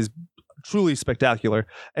with that is truly spectacular.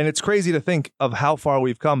 And it's crazy to think of how far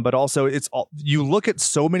we've come, but also you look at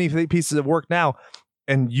so many pieces of work now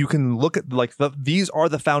and you can look at like these are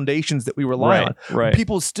the foundations that we rely on. Right.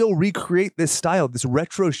 People still recreate this style. This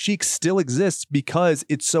retro chic still exists because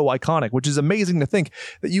it's so iconic, which is amazing to think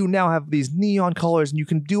that you now have these neon colors and you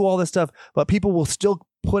can do all this stuff, but people will still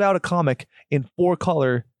put out a comic in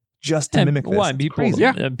 4-color just to mimic this. One,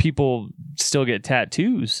 It's people still get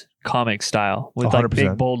tattoos comic style with like 100%.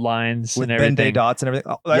 big bold lines with and everything. Ben-Day dots and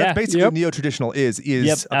everything. That's basically what neo-traditional is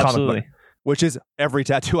a comic book, which is every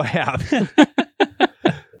tattoo I have.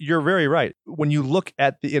 You're very right. When you look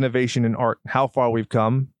at the innovation in art, how far we've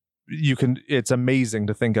come, it's amazing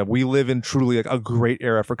to think of. We live in truly like a great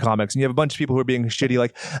era for comics, and you have a bunch of people who are being shitty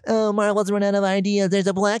like, oh, Marvel's run out of ideas. There's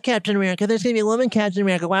a black Captain America. There's going to be a woman Captain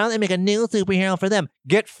America. Why don't they make a new superhero for them?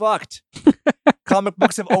 Get fucked. Comic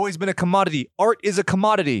books have always been a commodity. Art is a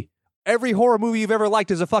commodity. Every horror movie you've ever liked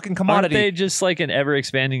is a fucking commodity. Aren't they just like an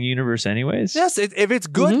ever-expanding universe anyways? Yes, if it's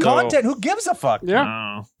good content, who gives a fuck?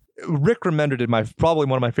 Yeah. Rick Remender did probably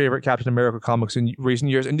one of my favorite Captain America comics in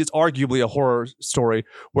recent years, and it's arguably a horror story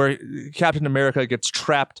where Captain America gets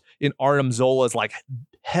trapped in Arnim Zola's like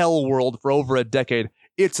hell world for over a decade.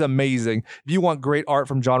 It's amazing. If you want great art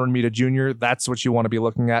from John Romita Jr., that's what you want to be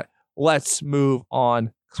looking at. Let's move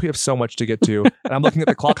on, because we have so much to get to. And I'm looking at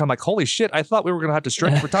the clock, and I'm like, holy shit, I thought we were going to have to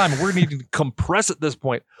stretch for time. We're going to need to compress at this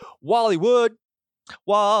point. Wally Wood.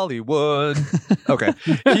 Okay.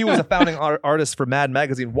 He was a founding artist for Mad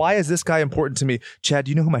Magazine. Why is this guy important to me? Chad,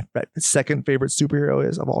 do you know who my second favorite superhero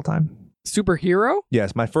is of all time? Superhero?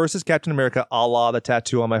 Yes. My first is Captain America, a la the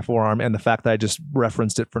tattoo on my forearm and the fact that I just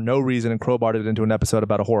referenced it for no reason and crowbarred it into an episode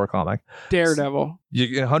about a horror comic. Daredevil.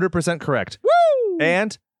 You're 100% correct. Woo!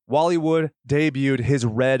 And Wally Wood debuted his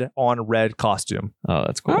red on red costume. Oh,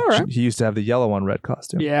 that's cool. All right. He used to have the yellow on red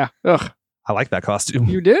costume. Yeah. Ugh. I like that costume.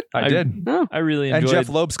 You did? I did. Oh. I really And enjoyed. Jeff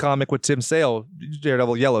Loeb's comic with Tim Sale,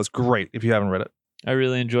 Daredevil Yellow, is great if you haven't read it. I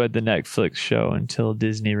really enjoyed the Netflix show until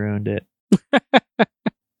Disney ruined it.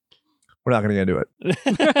 We're not going to get into it.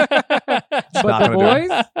 But not the gonna do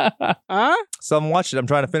boys? Huh? Someone watched it. I'm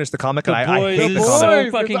trying to finish the comic, The and I Boys hate the is comic.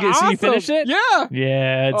 so fucking It's good. So you awesome. finished it? Yeah.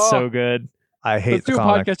 Yeah, it's Oh. so good. I hate Let's the do a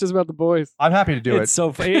comic. podcast just about the boys. I'm happy to do it. It's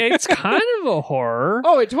so funny. It's kind of a horror.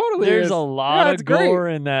 Oh, it totally There's is. a lot Yeah, of it's great. gore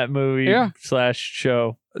in that movie /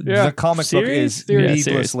 show. Yeah. The comic book is Serious?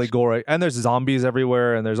 needlessly gory, and there's zombies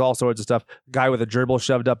everywhere, and there's all sorts of stuff. Guy with a gerbil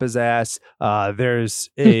shoved up his ass. There's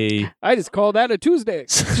a I just call that a Tuesday.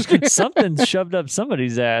 Something shoved up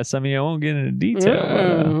somebody's ass. I mean, I won't get into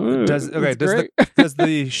detail. does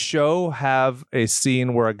the show have a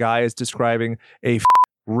scene where a guy is describing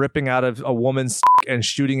ripping out of a woman's and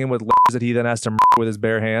shooting him with lasers that he then has to with his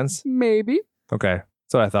bare hands? Maybe. Okay,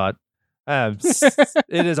 that's what I thought.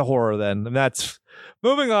 It is a horror then, and that's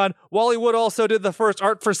moving on. Wally Wood also did the first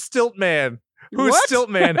art for Stiltman. Who's What?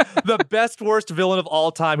 Stiltman? The best worst villain of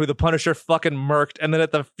all time, who the Punisher fucking murked, and then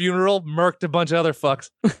at the funeral murked a bunch of other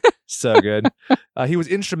fucks. So good. He was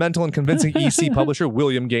instrumental in convincing EC publisher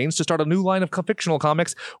William Gaines to start a new line of fictional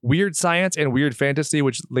comics, Weird Science and Weird Fantasy,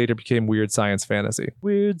 which later became Weird Science Fantasy.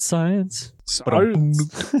 Weird science.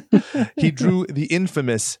 He drew the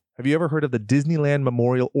infamous, have you ever heard of the Disneyland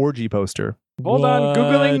Memorial Orgy poster? Hold on.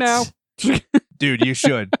 Googling now. Dude, you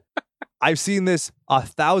should. I've seen this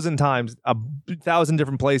 1,000 times, 1,000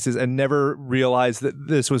 different places, and never realized that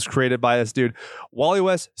this was created by this dude. Wally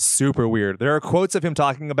West, super weird. There are quotes of him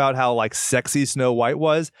talking about how like sexy Snow White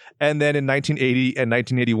was, and then in 1980 and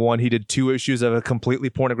 1981, he did 2 issues of a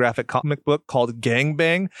completely pornographic comic book called Gang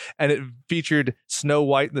Bang, and it featured Snow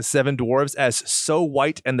White and the 7 Dwarves as So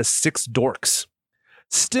White and the 6 Dorks.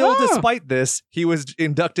 Still, despite this, he was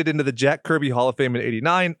inducted into the Jack Kirby Hall of Fame in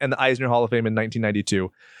 89 and the Eisner Hall of Fame in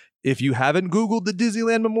 1992. If you haven't Googled the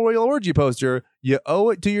Disneyland Memorial Orgy poster, you owe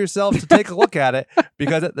it to yourself to take a look at it,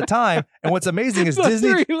 because at the time, and what's amazing is The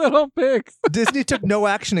 3 little pigs. Disney took no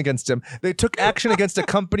action against him. They took action against a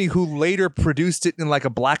company who later produced it in like a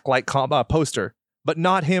blacklight poster, but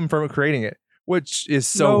not him for creating it, which is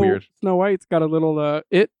so weird. Snow White's got a little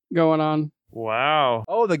it going on. Wow.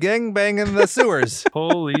 Oh, the gang bang in the sewers.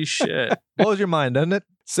 Holy shit. Blows your mind, doesn't it?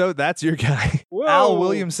 So that's your guy. Whoa. Al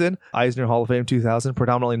Williamson, Eisner Hall of Fame 2000,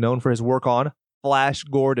 predominantly known for his work on Flash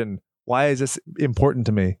Gordon. Why is this important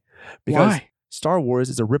to me? Because Why? Star Wars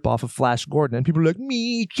is a ripoff of Flash Gordon, and people are like,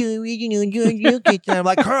 me too, and I'm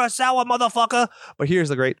like, Kurosawa, motherfucker. But here's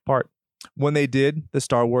the great part. When they did the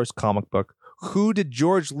Star Wars comic book, who did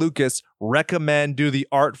George Lucas recommend do the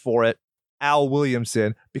art for it? Al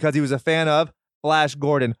Williamson, because he was a fan of Flash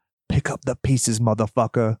Gordon. Pick up the pieces,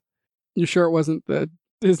 motherfucker. You sure it wasn't the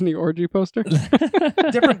Disney orgy poster?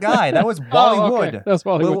 Different guy. That was Wally Oh, okay. Wood. That's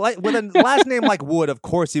Wally Wood. With a last name like Wood, of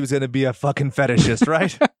course he was going to be a fucking fetishist,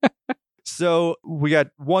 right? So we got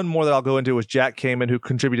one more that I'll go into, was Jack Kamen, who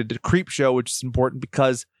contributed to Creep Show, which is important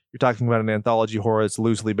because you're talking about an anthology horror. It's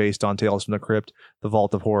loosely based on Tales from the Crypt, The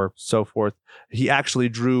Vault of Horror, so forth. He actually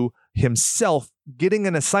drew himself getting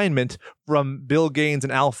an assignment from Bill Gaines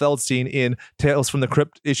and Al Feldstein in Tales from the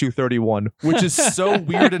Crypt issue 31, which is so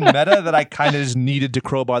weird and meta that I kind of just needed to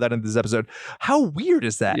crowbar that into this episode. How weird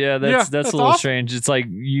is that? Yeah, Yeah, that's that's a little awesome. strange. It's like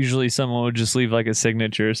usually someone would just leave like a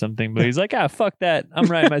signature or something, but he's like, fuck that. I'm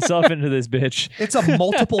writing myself into this bitch. It's a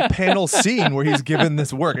multiple panel scene where he's given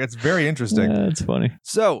this work. It's very interesting. Yeah, that's funny.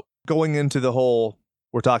 So going into the whole,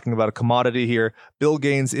 we're talking about a commodity here. Bill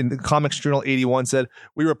Gaines in the Comics Journal 81 said,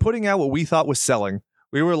 we were putting out what we thought was selling.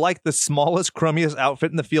 We were like the smallest, crummiest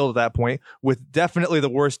outfit in the field at that point, with definitely the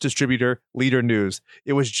worst distributor, Leader News.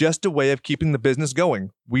 It was just a way of keeping the business going.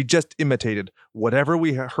 We just imitated. Whatever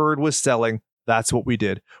we heard was selling, that's what we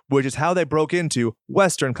did, which is how they broke into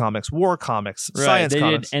Western comics, war comics, Right. science They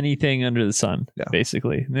comics. did anything under the sun, Yeah.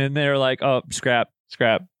 basically. And then they're like, oh, scrap.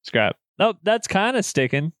 Oh, that's kind of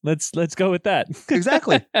sticking. Let's go with that.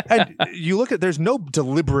 Exactly. And you look at, there's no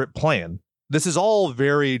deliberate plan. This is all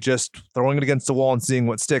very just throwing it against the wall and seeing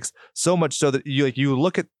what sticks. So much so that you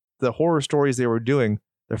look at the horror stories they were doing,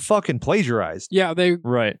 they're fucking plagiarized. Yeah, they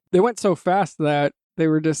Right. went so fast that they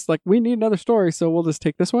were just like, we need another story, so we'll just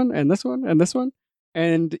take this one and this one and this one.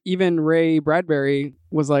 And even Ray Bradbury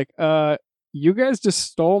was like, you guys just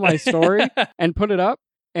stole my story and put it up.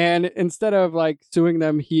 And instead of like suing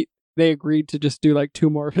them, they agreed to just do like 2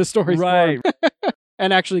 more of his stories for him. Right.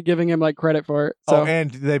 And actually giving him like credit for it. So, And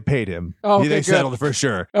they paid him. Oh, okay, They good. settled for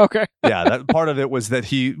sure. okay. Yeah, that part of it was that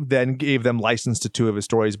he then gave them license to 2 of his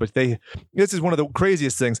stories. But this is one of the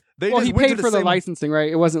craziest things. They Well, just he went to paid for the same- licensing, right?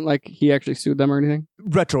 It wasn't like he actually sued them or anything.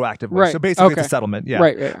 retroactively. Right. So basically, Okay. it's a settlement. Yeah.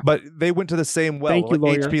 Right. Yeah. But they went to the same well. Thank you, like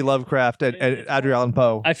lawyer. H.P. Lovecraft and Edgar Allan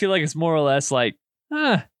Poe. I feel like it's more or less like,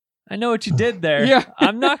 I know what you did there. Yeah.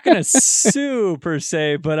 I'm not going to sue per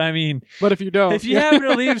se, but I mean, But if you don't, if you happen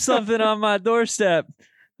to leave something on my doorstep,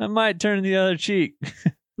 I might turn the other cheek.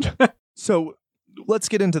 So let's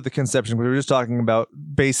get into the conception. We were just talking about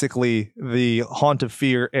basically the Haunt of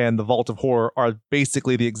Fear and the Vault of Horror are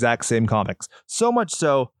basically the exact same comics. So much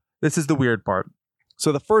so, this is the weird part.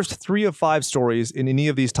 So the first 3 of 5 stories in any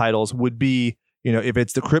of these titles would be, if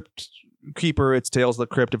it's the Crypt Keeper, it's Tales of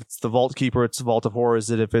the Crypt. If it's the Vault Keeper, it's the Vault of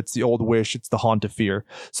Horrors. And if it's the Old Wish, it's the Haunt of Fear.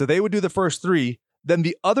 So they would do the first 3. Then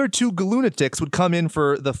the other 2 Galunatics would come in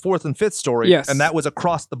for the 4th and 5th story. Yes. And that was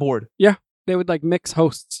across the board, they would like mix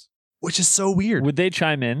hosts. which is so weird. Would they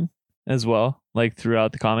chime in as well, like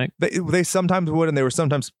throughout the comic? They sometimes would, and they were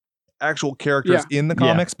sometimes actual characters in the Yeah.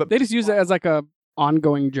 comics, but They just use it as like a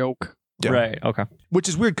ongoing joke. Yeah. Right. Okay. which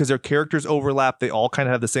is weird because their characters overlap. They all kind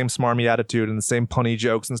of have the same smarmy attitude and the same punny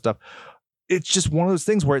jokes and stuff. It's just one of those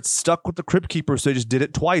things where it's stuck with the Crypt Keeper, so they just did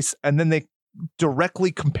it twice, and then they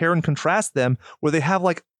directly compare and contrast them, where they have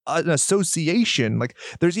like an association. Like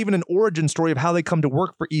there's even an origin story of how they come to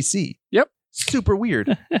work for EC. Yep. Super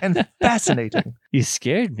weird and fascinating. You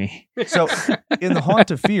scared me. So in the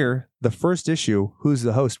Haunt of Fear, the first issue, who's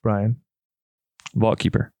the host, Brian? Vault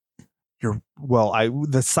Keeper.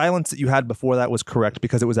 The silence that you had before that was correct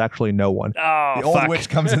because it was actually no one. Oh, The old fuck. witch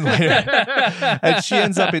comes in later. And she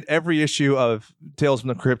ends up in every issue of Tales from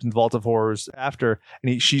the Crypt and Vault of Horrors after.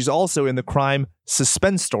 And she's also in the crime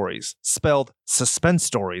suspense stories, spelled suspense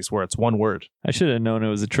stories, where it's one word. I should have known it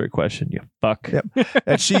was a trick question, you fuck. Yep.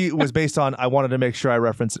 And she was based on, I wanted to make sure I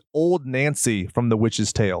referenced Old Nancy from The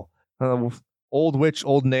Witch's Tale. Old Witch,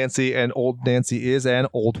 Old Nancy, and Old Nancy is an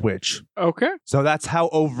old witch. Okay. So that's how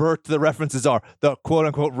overt the references are. The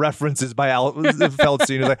quote-unquote references by Al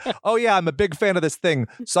Feldstein is like, oh yeah, I'm a big fan of this thing,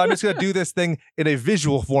 so I'm just going to do this thing in a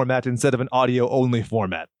visual format instead of an audio-only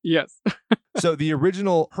format. Yes. So the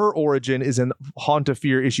original, her origin is in Haunt of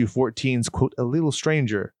Fear issue 14's, quote, A Little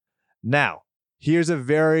Stranger. Now, here's a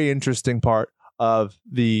very interesting part of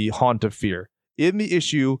the Haunt of Fear. In the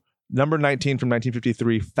issue number 19 from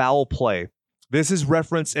 1953, Foul Play, this is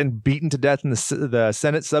referenced and beaten to death in the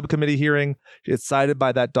Senate subcommittee hearing. It's cited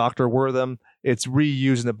by that Dr. Wortham. It's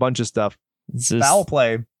reused in a bunch of stuff. Foul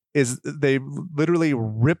play is they literally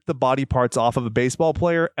rip the body parts off of a baseball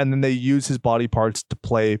player and then they use his body parts to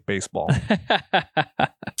play baseball.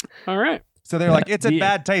 All right. So they're like, it's in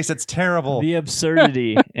bad taste. It's terrible. The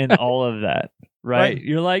absurdity in all of that, right?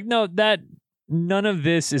 You're like, no, none of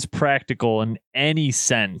this is practical in any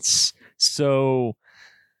sense. So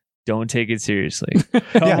don't take it seriously.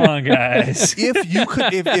 Come on, guys.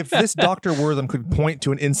 If this Dr. Wortham could point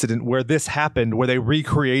to an incident where this happened, where they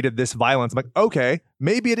recreated this violence, I'm like, okay,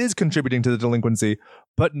 maybe it is contributing to the delinquency,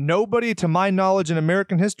 but nobody, to my knowledge in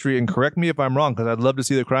American history, and correct me if I'm wrong, because I'd love to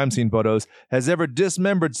see the crime scene photos, has ever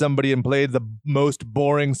dismembered somebody and played the most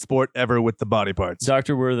boring sport ever with the body parts.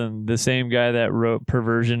 Dr. Wortham, the same guy that wrote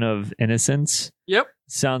Perversion of Innocence. Yep.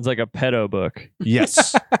 Sounds like a pedo book.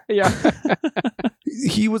 Yes. Yeah.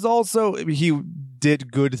 He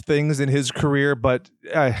did good things in his career, but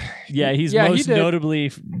he's Yeah, most he did.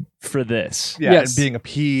 notably for this. Yes. being a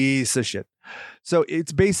piece of shit. So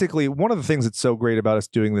it's basically one of the things that's so great about us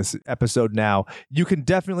doing this episode now. You can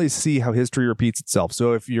definitely see how history repeats itself.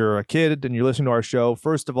 So if you're a kid and you're listening to our show,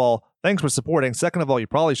 first of all, thanks for supporting. Second of all, you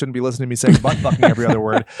probably shouldn't be listening to me saying butt fucking every other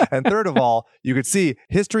word. And third of all, you could see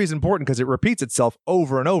history is important because it repeats itself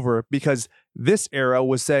over and over, because this era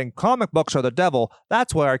was saying comic books are the devil.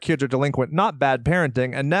 That's why our kids are delinquent, not bad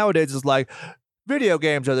parenting. And nowadays it's like video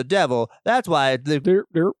games are the devil. That's why.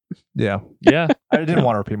 Yeah. Yeah. I didn't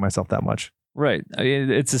want to repeat myself that much. Right. I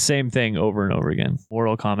mean, it's the same thing over and over again.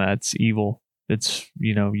 Mortal Kombat's evil. It's,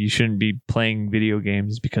 you shouldn't be playing video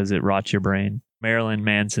games because it rots your brain. Marilyn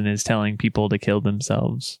Manson is telling people to kill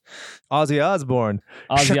themselves. Ozzy Osbourne.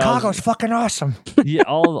 Ozzy Chicago's fucking awesome. Yeah,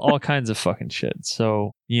 all kinds of fucking shit.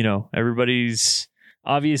 So, everybody's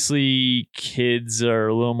obviously kids are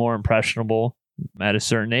a little more impressionable at a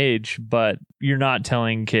certain age, but you're not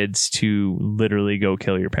telling kids to literally go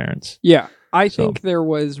kill your parents. Yeah. I think there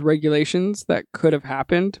was regulations that could have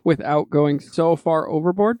happened without going so far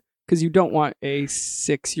overboard, because you don't want a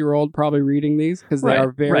 6-year-old probably reading these, because they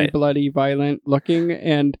are very bloody, violent looking,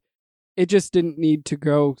 and it just didn't need to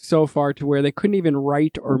go so far to where they couldn't even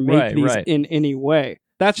write or make these in any way.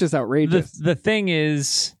 That's just outrageous. The thing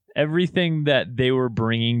is, everything that they were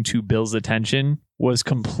bringing to Bill's attention was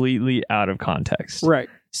completely out of context. Right.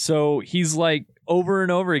 So he's like, over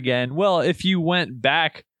and over again, well, if you went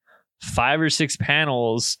back 5 or 6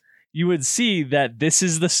 panels, you would see that this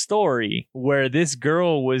is the story where this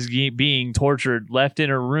girl was being tortured, left in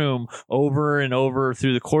her room over and over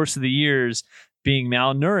through the course of the years, being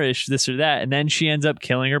malnourished, this or that, and then she ends up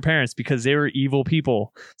killing her parents because they were evil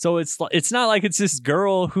people. So it's not like it's this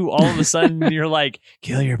girl who all of a sudden you're like,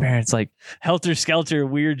 kill your parents, like helter skelter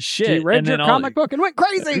weird shit. She read your comic book and went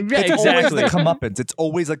crazy. Yeah, It's exactly. always the comeuppance. It's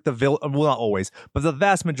always like the villain. Well, not always, but the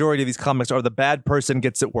vast majority of these comics are the bad person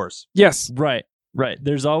gets it worse. Yes. Right.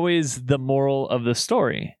 There's always the moral of the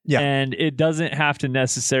story. Yeah. And it doesn't have to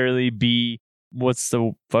necessarily be, what's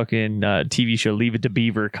the fucking TV show, Leave It to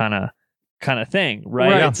Beaver kind of thing,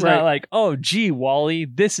 right? It's not like, oh, gee, Wally,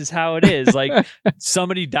 this is how it is. Like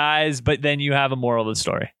somebody dies, but then you have a moral of the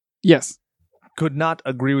story. Yes. Could not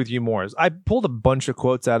agree with you more. I pulled a bunch of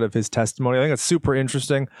quotes out of his testimony. I think it's super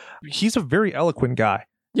interesting. He's a very eloquent guy.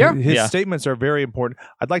 Yeah. His statements are very important.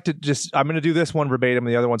 I'd like to I'm going to do this one verbatim,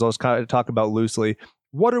 and the other ones I'll just kind of talk about loosely.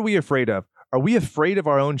 What are we afraid of? Are we afraid of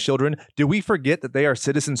our own children? Do we forget that they are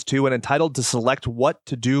citizens too and entitled to select what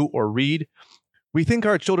to do or read? We think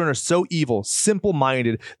our children are so evil,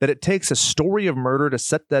 simple-minded, that it takes a story of murder to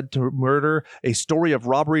set them to murder, a story of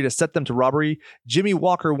robbery to set them to robbery. Jimmy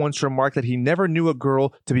Walker once remarked that he never knew a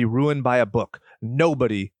girl to be ruined by a book.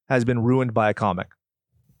 Nobody has been ruined by a comic.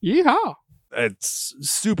 Yeehaw. It's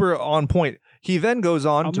super on point. He then goes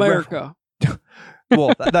on America.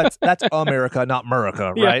 Well, that's America, not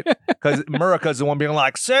Murica, Yeah. right? Because Murica's the one being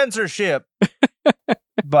like censorship.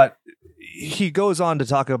 But he goes on to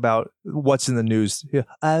talk about what's in the news. Yeah,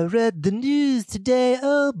 I read the news today.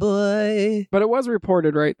 Oh boy. But it was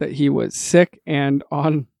reported, right, that he was sick and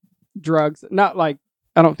on drugs. Not like,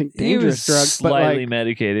 I don't think He was dangerous drugs, but slightly like,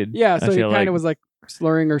 medicated. yeah, I so he feel kind like. of was like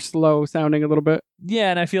slurring or slow sounding a little bit.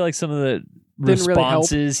 Yeah, and I feel like some of the Didn't really help.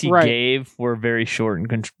 responses he Right. gave were very short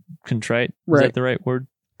and contrite. Is Right. that the right word?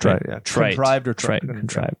 Trite, yeah. Trite. Contrived or Trite, trite.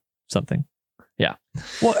 contrived, something.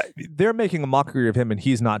 Well, they're making a mockery of him and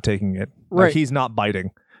he's not taking it. Right. Like, he's not biting.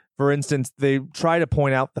 For instance, they try to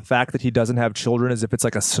point out the fact that he doesn't have children as if it's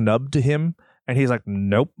like a snub to him. And he's like,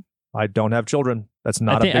 nope, I don't have children. That's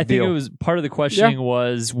not I think a big deal. it was part of the questioning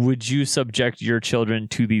was, would you subject your children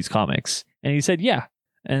to these comics? And he said, yeah.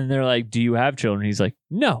 And they're like, do you have children? He's like,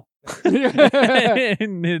 no.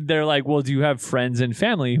 And they're like, well, do you have friends and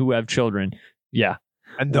family who have children? Yeah.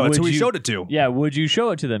 And that's who Would he you- showed it to. Yeah. Would you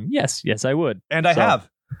show it to them? Yes. Yes, I would. And I So, have.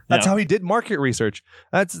 That's yeah. how he did market research.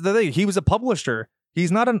 That's the thing. He was a publisher.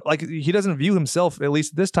 He's not he doesn't view himself, at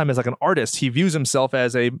least this time, as like an artist. He views himself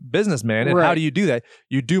as a businessman. And how Right. do you do that?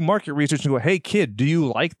 You do market research and go, hey, kid, do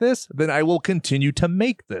you like this? Then I will continue to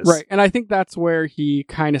make this. Right. And I think that's where he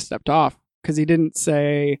kind of stepped off because he didn't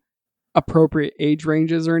say appropriate age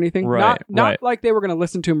ranges or anything. Right, Not right. like they were going to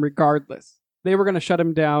listen to him regardless. They were going to shut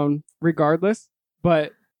him down regardless.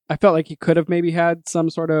 But I felt like he could have maybe had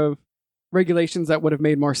some sort of regulations that would have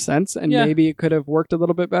made more sense and Yeah. maybe it could have worked a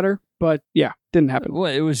little bit better. But yeah, didn't happen. Well,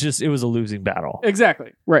 it was a losing battle.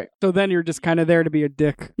 Exactly. Right. So then you're just kind of there to be a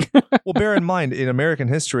dick. Well, bear in mind, in American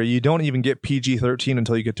history, you don't even get PG-13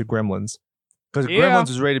 until you get to Gremlins. Because Yeah. Gremlins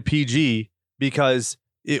was rated PG because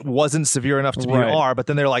it wasn't severe enough to be Right. R. But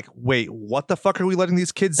then they're like, wait, what the fuck are we letting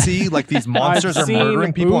these kids see? Like, these monsters I've are seen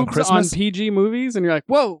murdering people on boobs Christmas? on PG movies and you're like,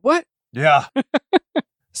 whoa, what? Yeah.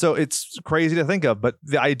 So it's crazy to think of, but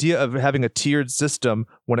the idea of having a tiered system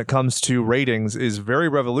when it comes to ratings is very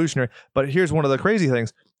revolutionary. But here's one of the crazy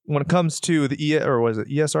things: when it comes to the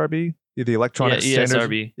ESRB, the Electronic Standards,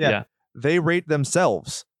 ESRB. Yeah. they rate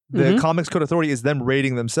themselves. The Mhm. Comics Code Authority is them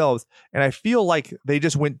rating themselves, and I feel like they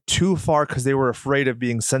just went too far because they were afraid of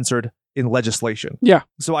being censored in legislation. Yeah.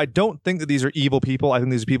 So I don't think that these are evil people. I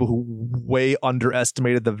think these are people who way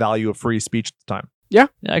underestimated the value of free speech at the time. Yeah,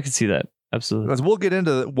 I can see that. Absolutely. Because we'll get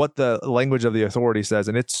into what the language of the authority says,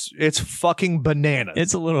 and it's fucking bananas.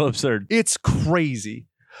 It's a little absurd. It's crazy.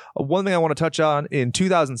 One thing I want to touch on, in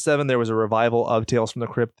 2007, there was a revival of Tales from the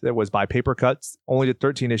Crypt that was by paper cuts, only did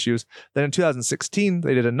 13 issues. Then in 2016,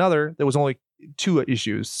 they did another that was only 2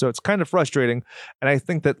 issues. So it's kind of frustrating. And I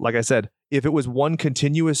think that, like I said, if it was one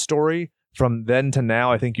continuous story from then to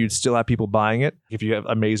now, I think you'd still have people buying it. If you have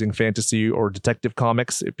amazing fantasy or detective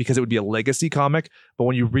comics, because it would be a legacy comic. But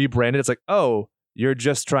when you rebrand it, it's like, oh, you're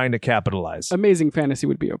just trying to capitalize. Amazing Fantasy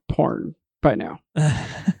would be a porn by now.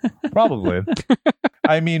 Probably.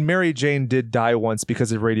 I mean, Mary Jane did die once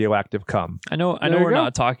because of radioactive cum. I know There you we're go.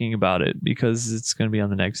 not talking about it because it's going to be on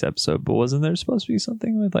the next episode, but wasn't there supposed to be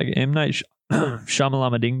something with like M. Night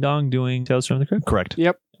Shyamalama Ding Dong doing Tales from the Crypt? Correct.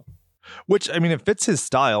 Yep. Which, I mean, it fits his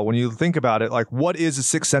style when you think about it. Like, what is The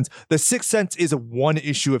Sixth Sense? The Sixth Sense is a one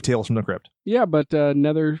issue of Tales from the Crypt. Yeah, but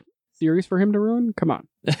another series for him to ruin? Come on.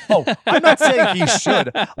 Oh, I'm not saying he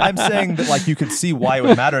should. I'm saying that, like, you could see why it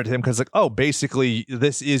would matter to him because, like, oh, basically,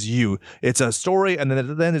 this is you. It's a story, and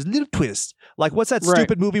then there's a little twist. Like, what's that Right.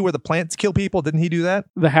 stupid movie where the plants kill people? Didn't he do that?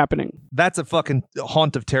 The Happening. That's a fucking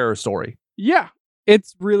haunt of terror story. Yeah.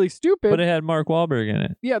 It's really stupid. But it had Mark Wahlberg in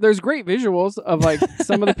it. Yeah, there's great visuals of like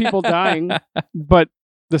some of the people dying, but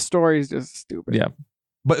the story is just stupid. Yeah.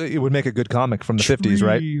 But it would make a good comic from the 50s,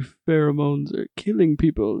 right? Tree pheromones are killing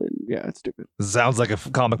people, and yeah, it's stupid. Sounds like a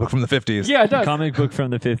comic book from the 50s. Yeah, it The does. comic book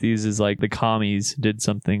from the 50s is like the commies did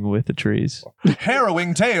something with the trees.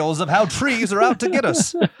 Harrowing tales of how trees are out to get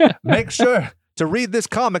us. Make sure to read this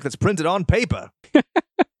comic that's printed on paper.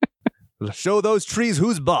 Show those trees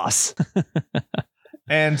who's boss.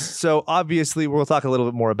 And so obviously we'll talk a little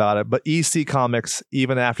bit more about it, but EC Comics,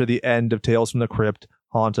 even after the end of Tales from the Crypt,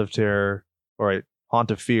 Haunt of Terror,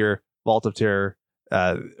 Haunt of Fear, Vault of Terror,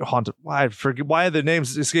 I forget why are the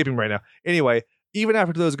names escaping right now. Anyway, even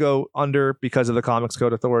after those go under because of the Comics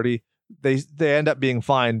Code Authority, they end up being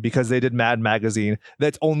fine because they did Mad Magazine.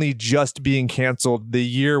 That's only just being canceled the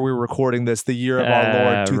year we're recording this, the year of our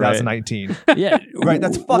Lord, Right. 2019. Yeah, Right,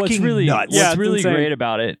 that's what's fucking really, nuts. Yeah, What's it's really insane. great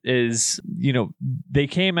about it is, they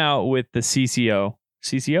came out with the CCA,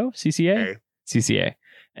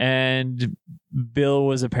 and Bill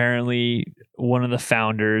was apparently one of the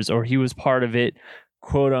founders, or he was part of it,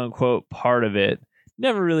 quote unquote, part of it.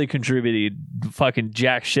 never really contributed fucking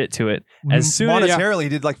jack shit to it. As soon as monetarily, he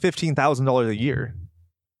did like $15,000 a year.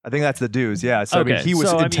 I think that's the dues. Yeah. So I mean, he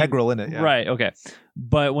was integral in it. Yeah. Right. Okay.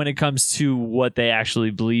 But when it comes to what they actually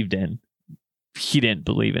believed in, he didn't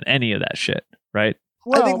believe in any of that shit. Right.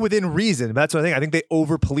 Well, I think within reason. That's what I think. I think they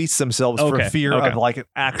over police themselves for fear of like an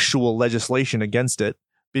actual legislation against it.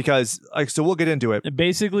 Because so we'll get into it.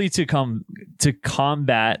 Basically, to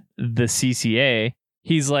combat the CCA,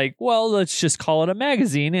 he's like, well, let's just call it a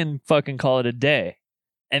magazine and fucking call it a day.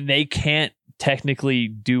 And they can't technically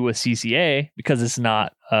do a CCA because it's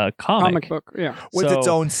not a comic book. Yeah, with its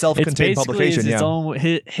own self-contained publication. It's own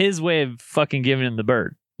his way of fucking giving him the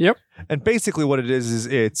bird. Yep. And basically, what it is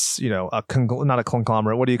it's not a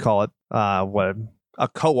conglomerate. What do you call it? A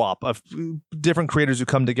co-op of different creators who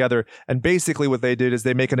come together. And basically, what they did is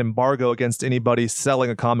they make an embargo against anybody selling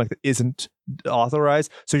a comic that isn't authorized.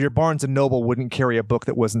 So your Barnes and Noble wouldn't carry a book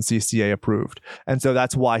that wasn't CCA approved. And so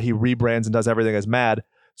that's why he rebrands and does everything as Mad.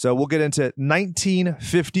 So we'll get into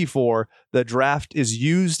 1954. The draft is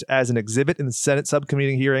used as an exhibit in the Senate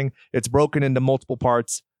subcommittee hearing. It's broken into multiple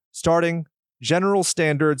parts, starting General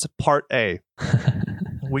Standards Part A.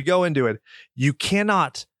 We go into it. You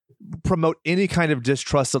cannot promote any kind of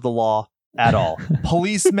distrust of the law at all.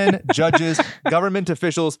 Policemen, judges, government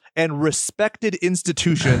officials, and respected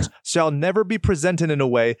institutions shall never be presented in a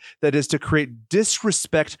way that is to create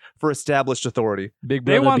disrespect for established authority. Big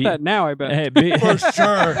brother, they want that now, I bet. Hey, for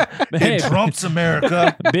sure. Hey, it trumps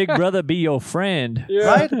America. Big brother, be your friend. Yeah.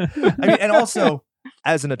 Right? I mean, and also,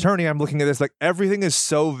 as an attorney, I'm looking at this like everything is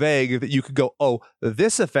so vague that you could go, oh,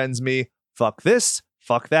 this offends me. Fuck this.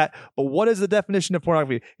 Fuck that. But what is the definition of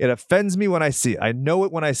pornography? It offends me when I see it. I know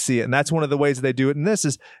it when I see it. And that's one of the ways they do it. And this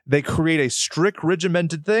is they create a strict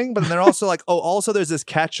regimented thing, but then they're also like, oh, also there's this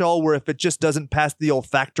catch-all where if it just doesn't pass the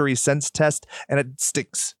olfactory sense test and it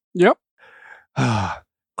stinks. Yep.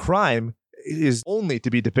 Crime is only to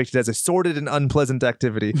be depicted as a sordid and unpleasant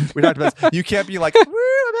activity. We talked about this. You can't be like, I'm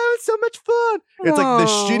having so much fun. It's like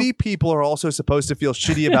the shitty people are also supposed to feel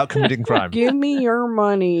shitty about committing crime. Give me your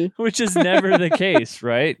money. Which is never the case,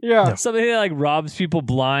 right? Yeah. Somebody that like robs people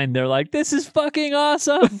blind, they're like, this is fucking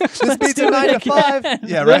awesome. This beats a 9 to 5.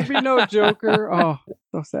 Yeah, There'd right. be no Joker. Oh,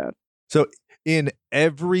 so sad. So in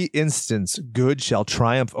every instance, good shall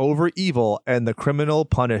triumph over evil and the criminal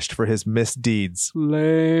punished for his misdeeds.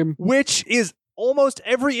 Lame. Which is almost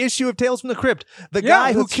every issue of Tales from the Crypt. The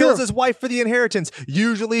guy who kills his wife for the inheritance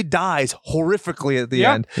usually dies horrifically at the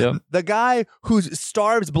end. Yep. The guy who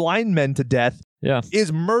starves blind men to death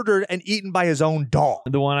is murdered and eaten by his own dog.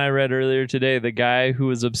 The one I read earlier today, the guy who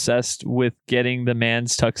was obsessed with getting the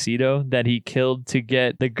man's tuxedo that he killed to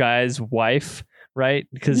get the guy's wife, right?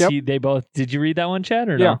 Because they both, did you read that one, Chad,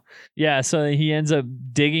 or no? Yeah, so he ends up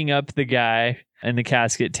digging up the guy in the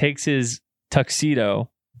casket, takes his tuxedo,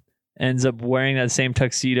 ends up wearing that same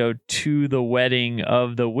tuxedo to the wedding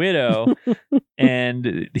of the widow,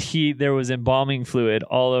 and there was embalming fluid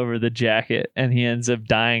all over the jacket, and he ends up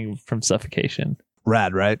dying from suffocation.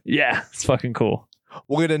 Rad, right? Yeah, it's fucking cool.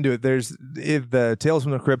 We'll get into it. There's the Tales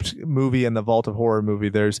from the Crypt movie and the Vault of Horror movie.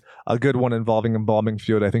 There's a good one involving embalming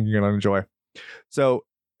fluid I think you're going to enjoy. So,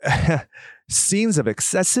 scenes of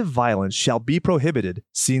excessive violence shall be prohibited.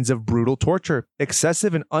 Scenes of brutal torture,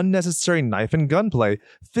 excessive and unnecessary knife and gunplay,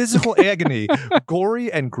 physical agony,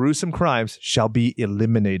 gory and gruesome crimes shall be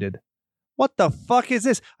eliminated. What the fuck is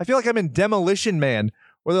this? I feel like I'm in Demolition Man,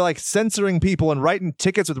 where they're like censoring people and writing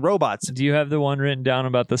tickets with robots. Do you have the one written down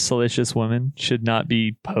about the salacious women should not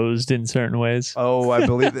be posed in certain ways? Oh, I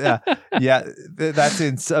believe yeah, that's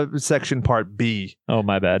in section part B. Oh,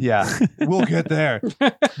 my bad. Yeah, we'll get there.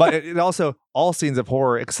 But it also, all scenes of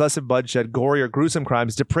horror, excessive bloodshed, gory or gruesome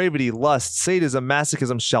crimes, depravity, lust, sadism,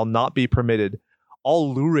 masochism shall not be permitted.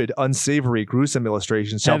 All lurid, unsavory, gruesome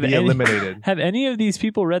illustrations shall be eliminated. Have any of these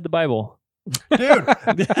people read the Bible? Dude,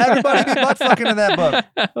 everybody be butt fucking in that book.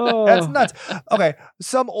 That's nuts. Okay,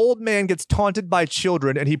 some old man gets taunted by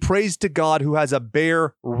children and he prays to God who has a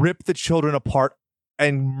bear rip the children apart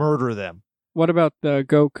and murder them. What about the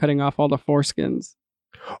goat cutting off all the foreskins?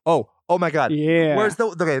 Oh my God. Yeah. Where's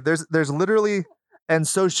there's literally, and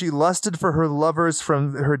so she lusted for her lovers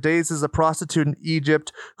from her days as a prostitute in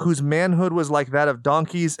Egypt, whose manhood was like that of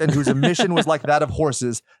donkeys and whose emission was like that of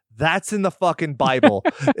horses. That's in the fucking Bible.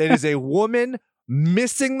 It is a woman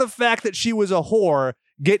missing the fact that she was a whore,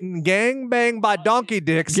 getting gang banged by donkey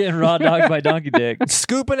dicks, Getting raw dogged by donkey dick.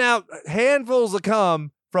 scooping out handfuls of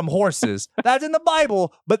cum from horses. That's in the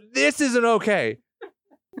Bible, but this isn't okay.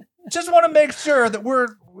 Just want to make sure that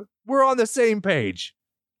we're on the same page.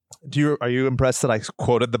 Are you impressed that I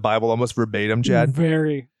quoted the Bible almost verbatim, Chad?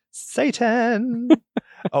 Very. Satan.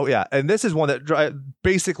 Oh yeah, and this is one that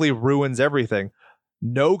basically ruins everything.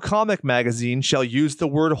 No comic magazine shall use the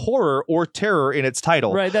word horror or terror in its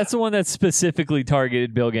title. Right, that's the one that specifically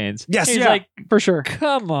targeted Bill Gaines. Yes. He's Yeah. like, For sure.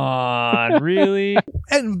 come on, really?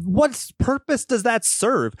 And what purpose does that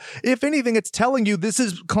serve? If anything, it's telling you this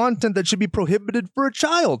is content that should be prohibited for a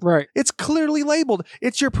child. Right. It's clearly labeled.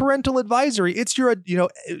 It's your parental advisory. It's your,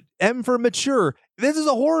 M for mature. This is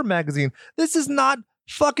a horror magazine. This is not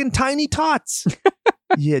fucking Tiny Tots.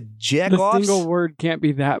 You jack The offs. single word can't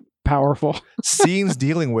be that powerful. Scenes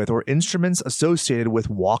dealing with or instruments associated with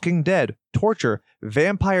Walking Dead, torture,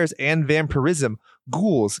 vampires and vampirism,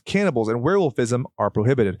 ghouls, cannibals, and werewolfism are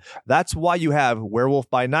prohibited. That's why you have Werewolf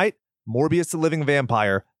by Night, Morbius the Living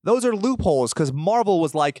Vampire. Those are loopholes because Marvel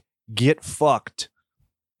was like, get fucked.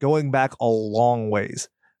 Going back a long ways.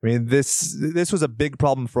 I mean, this was a big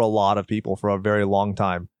problem for a lot of people for a very long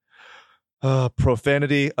time.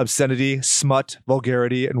 Profanity, obscenity, smut,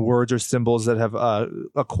 vulgarity, and words or symbols that have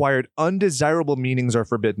acquired undesirable meanings are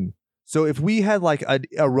forbidden. So if we had like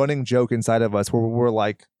a running joke inside of us where we're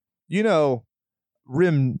like,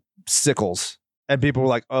 rim sickles, and people were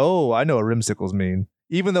like, oh, I know what rim sickles mean.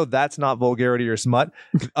 Even though that's not vulgarity or smut,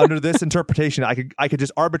 under this interpretation, I could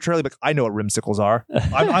just arbitrarily be like, I know what rim sickles are.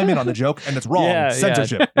 I'm in on the joke, and it's wrong. Yeah,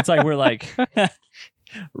 Censorship. It's like we're like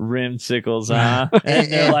rimsicles, huh?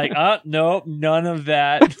 And they're like, oh, nope, none of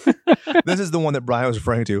that. This is the one that Brian was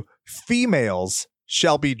referring to. Females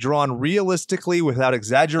shall be drawn realistically without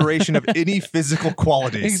exaggeration of any physical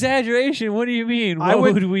qualities. Exaggeration? What do you mean? I What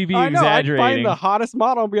would- would we be I know. I'd exaggerating? find the hottest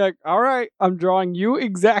model and be like, all right, I'm drawing you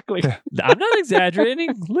exactly. I'm not exaggerating.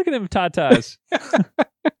 Look at them tatas.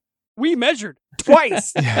 We measured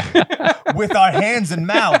twice. With our hands and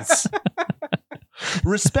mouths.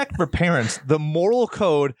 Respect for parents, the moral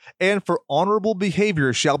code, and for honorable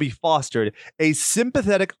behavior shall be fostered. A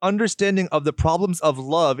sympathetic understanding of the problems of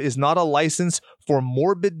love is not a license for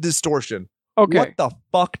morbid distortion. Okay. What the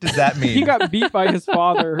fuck does that mean? He got beat by his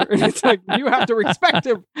father, and it's like, you have to respect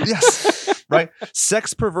him. Yes. Right?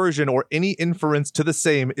 Sex perversion or any inference to the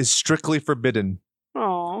same is strictly forbidden.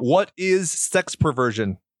 Aw. What is sex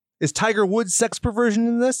perversion? Is Tiger Woods sex perversion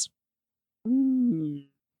in this? Mm.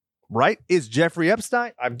 Right? Is Jeffrey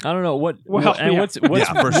Epstein? I don't know what. Well, and yeah. what's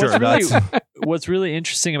Yeah, for sure. Really, That's- what's really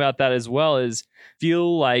interesting about that as well is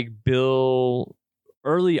feel like Bill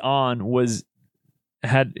early on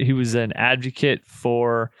he was an advocate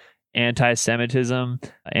for anti-Semitism,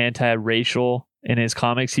 anti-racial in his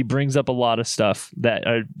comics. He brings up a lot of stuff that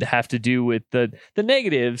have to do with the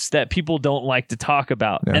negatives that people don't like to talk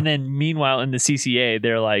about. Yeah. And then meanwhile in the CCA,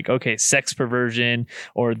 they're like, okay, sex perversion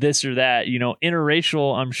or this or that,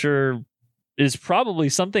 interracial, I'm sure is probably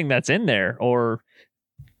something that's in there or,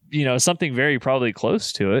 something very probably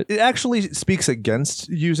close to it. It actually speaks against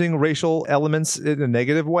using racial elements in a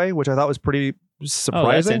negative way, which I thought was pretty surprising.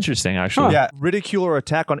 Oh, that's interesting, actually. Yeah, ridicule or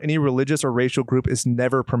attack on any religious or racial group is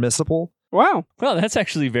never permissible. Wow. Well, that's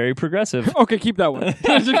actually very progressive. Okay, keep that one.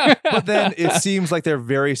 But then it seems like they're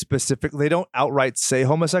very specific. They don't outright say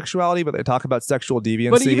homosexuality, but they talk about sexual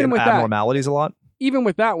deviancy even and with that- abnormalities a lot. Even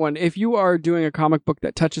with that one, if you are doing a comic book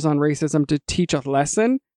that touches on racism to teach a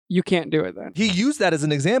lesson, you can't do it then. He used that as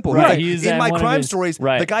an example. Right, He's he like, used in that my in one of crime his- stories,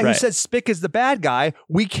 right, the guy who right. said Spick is the bad guy,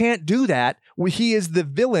 we can't do that. He is the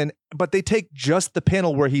villain, but they take just the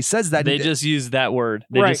panel where he says that. They just use that word.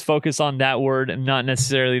 They Right. just focus on that word and not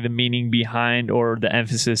necessarily the meaning behind or the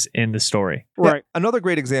emphasis in the story. Yeah, Right. another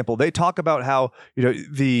great example. They talk about how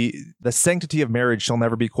the sanctity of marriage shall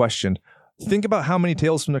never be questioned. Think about how many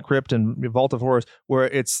Tales from the Crypt and Vault of Horrors where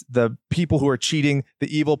it's the people who are cheating, the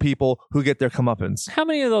evil people who get their comeuppance. How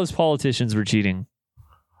many of those politicians were cheating?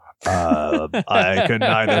 I can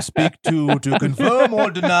neither speak to confirm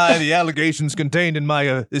or deny the allegations contained in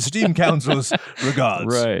my esteemed counsel's regards.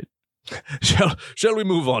 Right. Shall we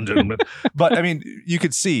move on, gentlemen? But I mean, you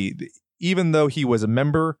could see, even though he was a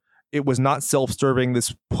member, it was not self-serving.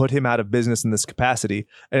 This put him out of business in this capacity.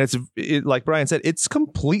 And it's like Brian said, it's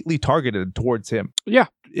completely targeted towards him. Yeah.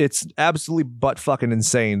 It's absolutely butt fucking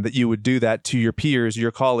insane that you would do that to your peers,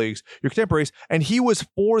 your colleagues, your contemporaries. And he was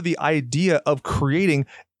for the idea of creating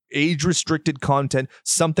age-restricted content,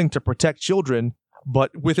 something to protect children,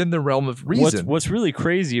 but within the realm of reason. What's really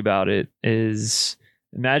crazy about it is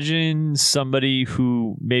imagine somebody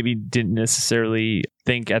who maybe didn't necessarily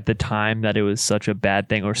think at the time that it was such a bad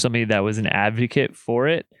thing, or somebody that was an advocate for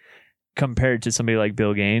it compared to somebody like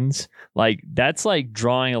Bill Gaines. Like, that's like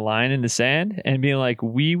drawing a line in the sand and being like,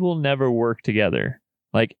 we will never work together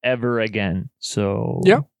like ever again. So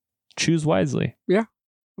Yeah. choose wisely.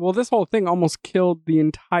 Well, this whole thing almost killed the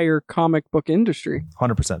entire comic book industry.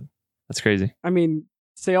 100%. That's crazy. I mean,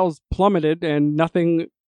 sales plummeted and nothing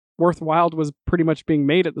worthwhile was pretty much being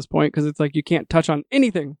made at this point because it's like you can't touch on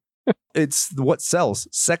anything. It's what sells.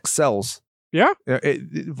 Sex sells. Yeah.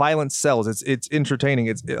 Violence sells. It's entertaining.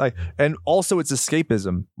 It's like, and also it's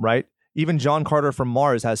escapism, right? Even John Carter from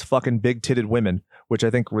Mars has fucking big-titted women, which I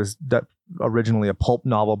think was originally a pulp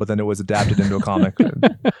novel, but then it was adapted into a comic.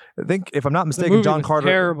 I think, if I'm not mistaken, John Carter.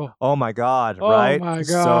 Terrible. Oh my god! Oh right? my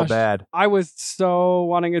So gosh. bad. I was so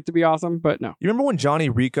wanting it to be awesome, but no. You remember when Johnny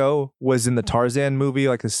Rico was in the Tarzan movie,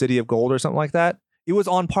 like the City of Gold or something like that? It was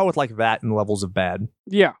on par with like that in levels of bad.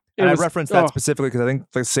 Yeah. And I referenced that specifically because I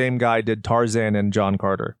think the same guy did Tarzan and John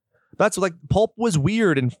Carter. That's like pulp was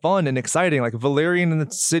weird and fun and exciting, like Valerian and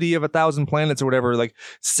the City of 1,000 Planets or whatever, like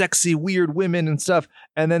sexy, weird women and stuff.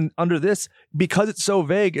 And then under this, because it's so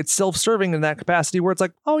vague, it's self-serving in that capacity where it's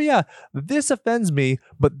like, oh yeah, this offends me,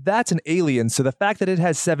 but that's an alien. So the fact that it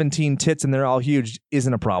has 17 tits and they're all huge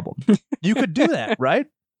isn't a problem. You could do that, right?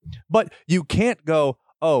 But you can't go,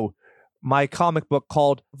 oh, my comic book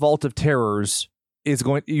called Vault of Terrors is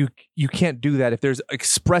going, you can't do that if there's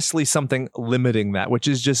expressly something limiting that, which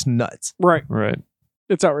is just nuts. Right. Right.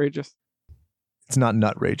 It's outrageous. It's not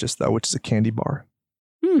nutrageous though, which is a candy bar.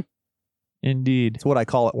 Indeed. It's what I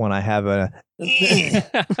call it when I have a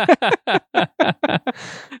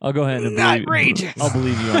I'll go ahead and Outrageous. I'll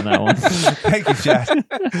believe you on that one. Thank you, Chad.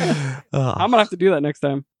 I'm gonna have to do that next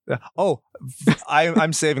time.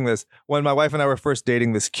 I'm saving this. When my wife and I were first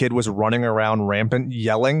dating, this kid was running around rampant,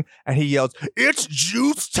 yelling, and he yelled, "It's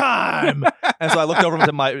juice time!" And so I looked over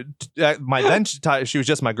to my then she was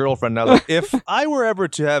just my girlfriend. And I was like, "If I were ever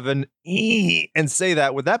to have an and say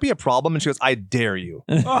that, would that be a problem?" And she goes, "I dare you."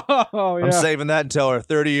 Oh yeah. I'm saving that until our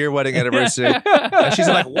 30-year wedding anniversary. And she's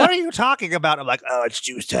like, "What are you talking about?" I'm like, "Oh, it's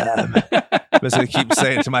juice time." I'm just gonna keep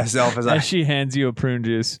saying it to myself as And she hands you a prune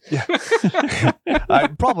juice.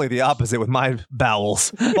 probably the opposite with my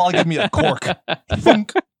bowels. Probably give me a cork.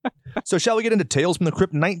 Thunk. So shall we get into Tales from the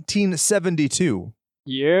Crypt 1972?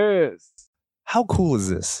 Yes. How cool is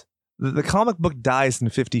this? The comic book dies in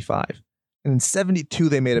 55. And in 72,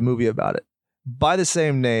 they made a movie about it. By the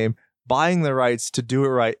same name, buying the rights to do it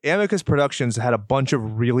right. Amicus Productions had a bunch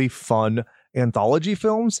of really fun anthology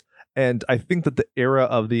films. And I think that the era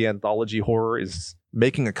of the anthology horror is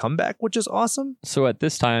making a comeback, which is awesome. So at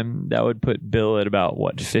this time, that would put Bill at about,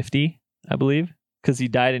 50, I believe? Because he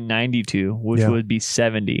died in 92, which would be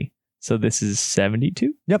 70. So this is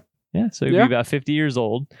 72? Yep. Yeah, so he'd be about 50 years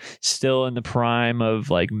old, still in the prime of,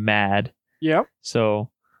 mad. Yep. So,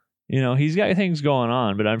 he's got things going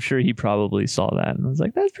on, but I'm sure he probably saw that and was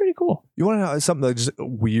like, that's pretty cool. You want to know something that's just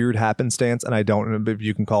weird happenstance, and I don't know if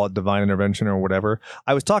you can call it divine intervention or whatever.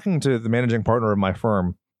 I was talking to the managing partner of my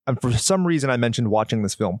firm, and for some reason I mentioned watching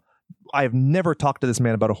this film. I have never talked to this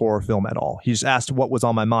man about a horror film at all. He just asked what was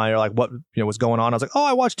on my mind or like what was going on. I was like, oh,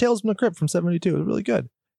 I watched Tales from the Crypt from 72. It was really good. And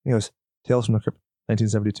he goes, Tales from the Crypt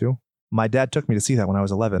 1972? My dad took me to see that when I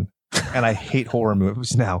was 11, and I hate horror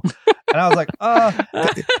movies now. And I was like,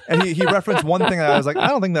 and he referenced one thing, and I was like, I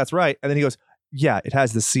don't think that's right. And then he goes, yeah, it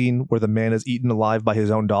has the scene where the man is eaten alive by his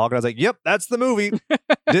own dog. And I was like, yep, that's the movie.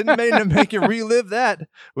 Didn't mean to make you relive that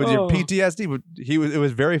with your PTSD. It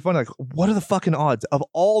was very funny. Like, what are the fucking odds of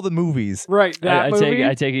all the movies? Right. That I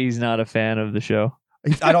movie? take it he's not a fan of the show.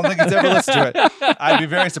 I don't think he's ever listened to it. I'd be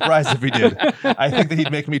very surprised if he did. I think that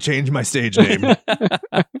he'd make me change my stage name.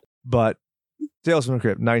 But Tales from the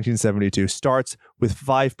Crypt 1972 starts with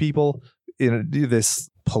 5 people in this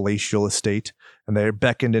palatial estate, and they're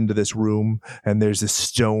beckoned into this room, and there's this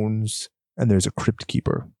stones, and there's a crypt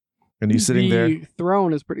keeper, and he's sitting there. The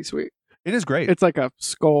throne is pretty sweet. It is great. It's like a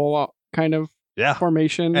skull kind of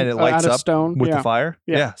formation, and it lights out of up stone with the fire.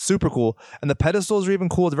 Yeah. Super cool. And the pedestals are even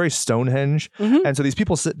cool. It's very Stonehenge. Mhm. And so these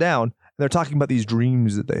people sit down, and they're talking about these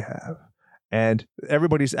dreams that they have. And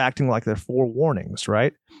everybody's acting like they're forewarnings,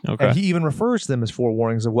 right? Okay. And he even refers to them as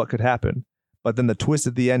forewarnings of what could happen. But then the twist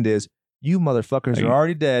at the end is, you motherfuckers are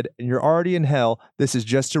already dead, and you're already in hell. This is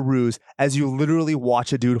just a ruse, as you literally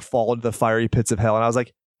watch a dude fall into the fiery pits of hell. And I was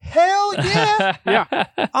like, hell yeah! Yeah.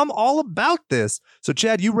 I'm all about this. So,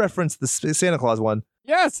 Chad, you referenced the Santa Claus one.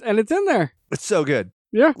 Yes, and it's in there. It's so good.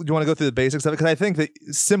 Yeah. Do you want to go through the basics of it? Because I think that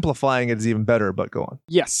simplifying it is even better, but go on.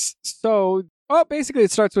 Yes. So, basically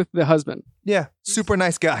it starts with the husband. Yeah, super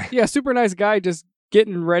nice guy. Yeah, super nice guy just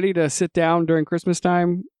getting ready to sit down during Christmas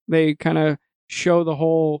time. They kind of show the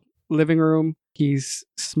whole living room. He's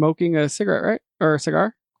smoking a cigarette, right? Or a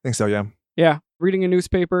cigar? I think so, yeah. Yeah. Reading a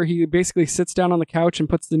newspaper. He basically sits down on the couch and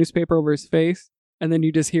puts the newspaper over his face. And then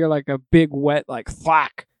you just hear like a big wet, like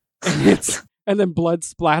thwack. And then blood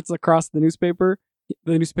splats across the newspaper.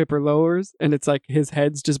 The newspaper lowers and it's like his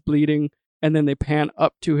head's just bleeding and then they pan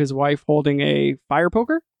up to his wife holding a fire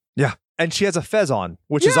poker. And she has a fez on,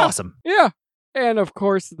 which is Yeah. awesome. Yeah. And of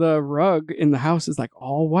course, the rug in the house is like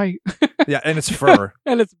all white. Yeah, and it's fur.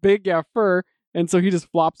 And it's big, fur. And so he just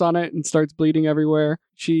flops on it and starts bleeding everywhere.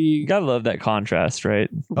 You gotta love that contrast, right?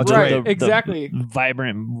 Right, The exactly.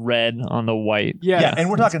 vibrant red on the white. Yeah. And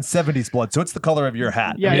we're talking 70s blood, so it's the color of your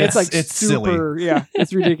hat. Yeah, I mean, it's like it's super. silly. Yeah,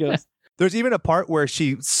 it's ridiculous. There's even a part where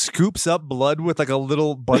she scoops up blood with like a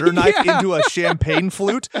little butter knife Yeah. into a champagne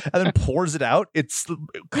flute and then pours it out. It's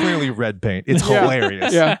clearly red paint. It's Yeah.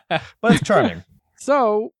 hilarious. Yeah. But it's charming.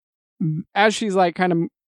 So as she's like kind of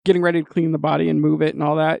getting ready to clean the body and move it and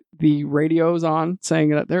all that, the radio's on saying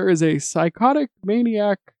that there is a psychotic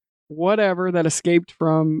maniac, whatever, that escaped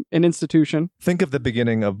from an institution. Think of the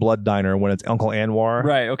beginning of Blood Diner when it's Uncle Anwar.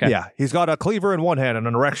 Right, okay. Yeah, he's got a cleaver in one hand and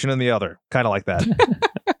an erection in the other. Kind of like that.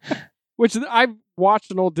 Which I've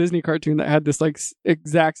watched an old Disney cartoon that had this like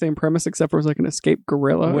exact same premise, except for it was like an escaped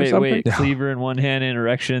gorilla or something. Wait, cleaver in one hand and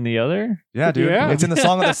erection in the other? Yeah, dude. Yeah. It's in the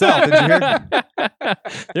Song of the South. Did you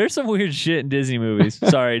hear? There's some weird shit in Disney movies.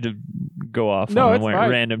 Sorry to go off No, on it's a fine.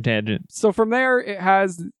 random tangent. So from there, it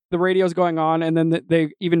has the radio's going on, and then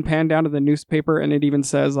they even pan down to the newspaper, and it even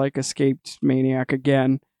says like escaped maniac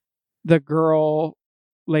again. The girl,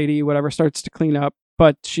 lady, whatever, starts to clean up,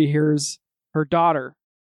 but she hears her daughter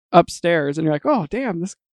upstairs, and you're like, oh damn,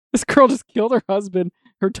 this girl just killed her husband.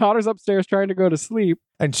 Her daughter's upstairs trying to go to sleep.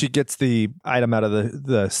 And she gets the item out of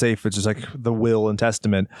the safe, which is like the will and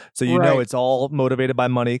testament. So you know Right. it's all motivated by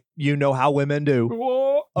money. You know how women do.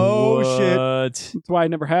 Whoa. Oh, shit. What? That's why I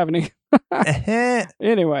never have any.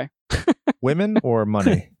 Anyway, Women or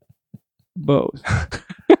money? both.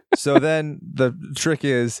 So then the trick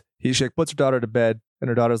is she puts her daughter to bed, and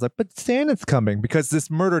her daughter's like, but Santa's coming, because this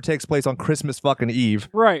murder takes place on Christmas fucking Eve.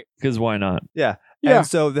 Right. Because why not? Yeah. And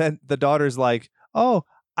so then the daughter's like, oh,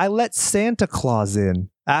 I let Santa Claus in.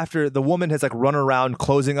 After the woman has like run around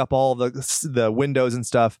closing up all the windows and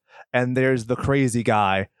stuff, and there's the crazy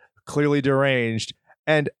guy, clearly deranged.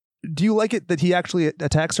 And do you like it that he actually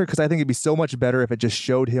attacks her? Because I think it'd be so much better if it just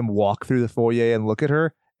showed him walk through the foyer and look at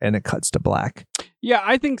her, and it cuts to black. Yeah,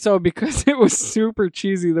 I think so, because it was super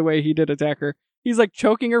cheesy the way he did attack her. He's like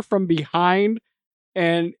choking her from behind,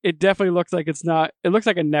 and it definitely looks like it's not. It looks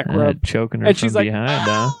like a neck rub. Choking her And from she's like, behind,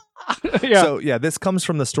 huh? Yeah. So yeah, this comes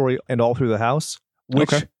from the story And All Through the House,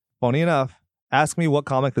 which, Okay. funny enough, ask me what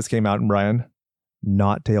comic this came out in, Brian.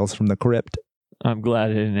 Not Tales from the Crypt. I'm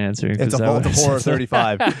glad I didn't answer. It's a Vault of Horror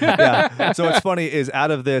 35. Yeah. So what's funny is out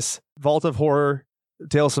of this Vault of Horror,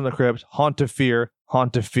 Tales from the Crypt, Haunt of Fear,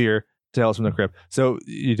 Tales from the Crypt. So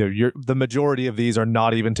the majority of these are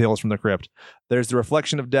not even Tales from the Crypt. There's The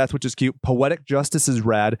Reflection of Death, which is cute. Poetic Justice is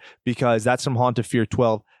rad because that's from Haunt of Fear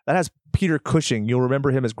 12. That has Peter Cushing. You'll remember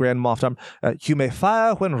him as Grand Moff Tom. You may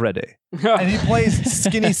fire when ready. And he plays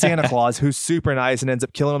skinny Santa Claus who's super nice and ends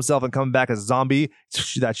up killing himself and coming back as a zombie.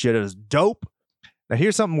 That shit is dope. Now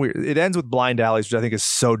here's something weird. It ends with Blind Alleys, which I think is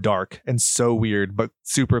so dark and so weird, but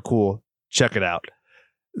super cool. Check it out.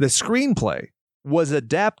 The screenplay was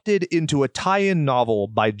adapted into a tie-in novel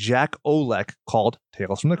by Jack Olek called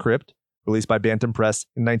Tales from the Crypt, released by Bantam Press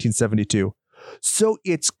in 1972. So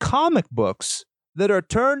it's comic books that are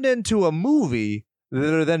turned into a movie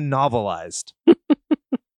that are then novelized.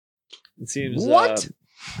 It seems What?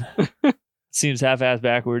 seems half-assed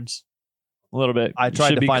backwards. A little bit. I tried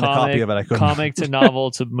Should to be find a copy of it. I couldn't. Comic to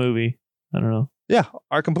novel to movie. I don't know. Yeah,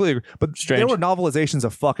 I completely agree. But Strange. there were novelizations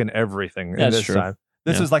of fucking everything in That's this true. time.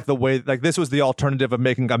 This Yeah. was like the way, like this was the alternative of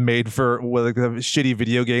making a made for like, shitty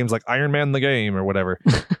video games like Iron Man the Game or whatever.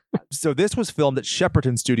 So this was filmed at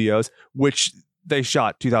Shepperton Studios, which they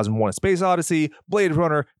shot 2001: A Space Odyssey, Blade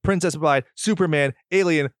Runner, Princess Bride, Superman,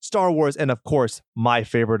 Alien, Star Wars, and of course, my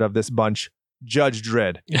favorite of this bunch, Judge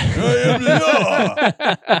Dredd.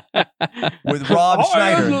 With Rob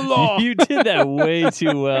Schneider. You did that way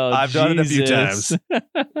too well. I've done it a few Jesus.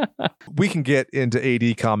 We can get into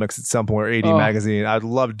AD Comics at some point, or AD Oh. Magazine. I'd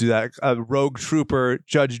love to do that. Rogue Trooper,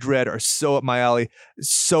 Judge Dredd are so up my alley.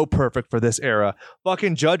 So perfect for this era.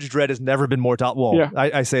 Fucking Judge Dredd has never been more top. Well, Yeah.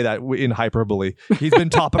 I say that in hyperbole. He's been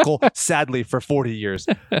topical, sadly, for 40 years.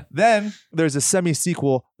 Then there's a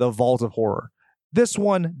semi-sequel, The Vault of Horror. This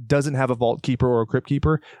one doesn't have a vault keeper or a crypt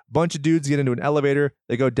keeper. Bunch of dudes get into an elevator.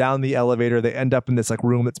 They go down the elevator. They end up in this like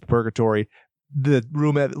room that's purgatory. The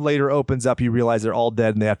room later opens up. You realize they're all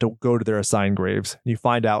dead and they have to go to their assigned graves. You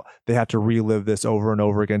find out they have to relive this over and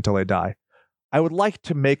over again until they die. I would like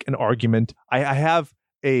to make an argument. I have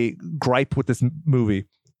a gripe with this movie.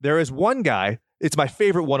 There is one guy. It's my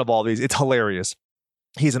favorite one of all these. It's hilarious.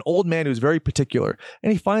 He's an old man who's very particular,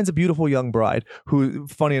 and he finds a beautiful young bride who,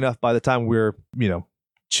 funny enough, by the time we're,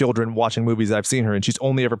 children watching movies that I've seen her in. She's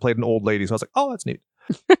only ever played an old lady. So I was like, oh, that's neat.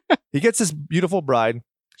 He gets this beautiful bride.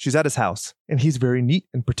 She's at his house, and he's very neat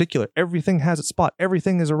and particular. Everything has its spot.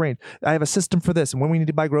 Everything is arranged. I have a system for this, and when we need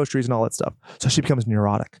to buy groceries and all that stuff. So she becomes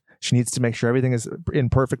neurotic. She needs to make sure everything is in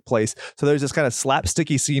perfect place. So there's this kind of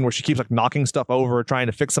slapsticky scene where she keeps like knocking stuff over, trying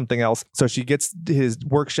to fix something else. So she gets his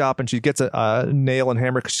workshop, and she gets a nail and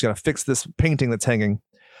hammer because she's going to fix this painting that's hanging.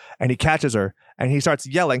 And he catches her, and he starts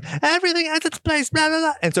yelling, everything has its place, blah, blah,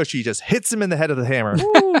 blah. And so she just hits him in the head with the hammer.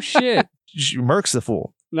 Oh, shit. She murks the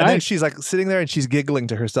fool. Nice. And then she's like sitting there and she's giggling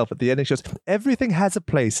to herself at the end. And she goes, everything has a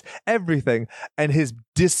place, everything. And his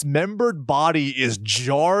dismembered body is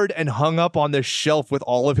jarred and hung up on this shelf with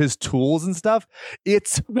all of his tools and stuff.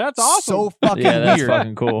 It's That's awesome. so fucking Yeah, that's weird.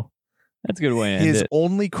 fucking cool. That's a good way to end His it.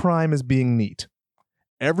 only crime is being neat.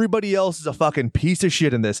 Everybody else is a fucking piece of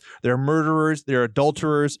shit in this. They're murderers, they're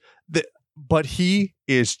adulterers, but he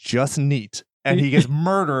is just neat. And he gets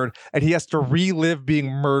murdered, and he has to relive being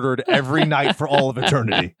murdered every night for all of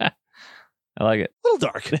eternity. I like it. A little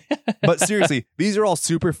dark. But seriously, these are all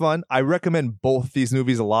super fun. I recommend both these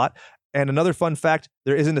movies a lot. And another fun fact,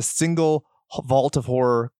 there isn't a single Vault of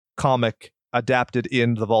Horror comic adapted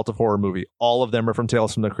in the Vault of Horror movie. All of them are from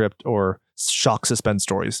Tales from the Crypt or shock suspense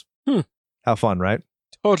stories. How fun, right?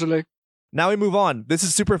 Totally. Now we move on. This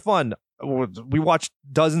is super fun. We watched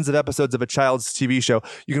dozens of episodes of a child's TV show.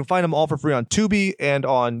 You can find them all for free on Tubi and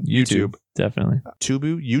on YouTube. Definitely.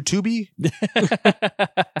 YouTube?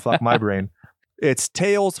 Fuck my brain. It's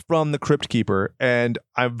Tales from the Crypt Keeper, and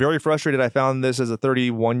I'm very frustrated I found this as a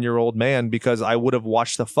 31-year-old man because I would have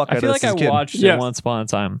watched the fuck I out feel of like this I as a kid. watched Yes. it once upon a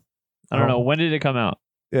time. I don't know. When did it come out?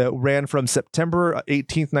 It ran from September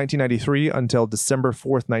 18th, 1993 until December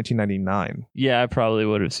 4th, 1999. Yeah, I probably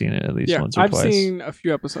would have seen it at least Yeah, once or I've twice. seen a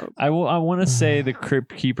few episodes. I want to say the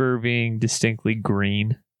Crypt Keeper being distinctly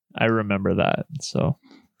green. I remember that. So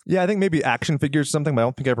Yeah, I think maybe action figures or something, but I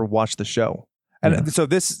don't think I ever watched the show. And Yeah. so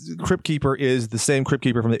this Crypt Keeper is the same Crypt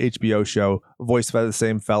Keeper from the HBO show, voiced by the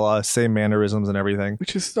same fella, same mannerisms and everything.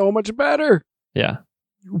 Which is so much better. yeah,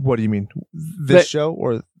 What do you mean? This The- show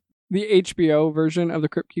or... The HBO version of the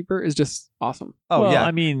Crypt Keeper is just awesome. Oh, well, yeah.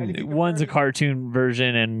 I mean, one's a cartoon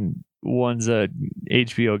version and one's a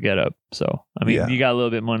HBO getup. So I mean, Yeah. you got a little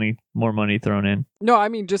bit more money thrown in. No, I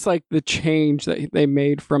mean just like the change that they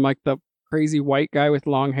made from like the crazy white guy with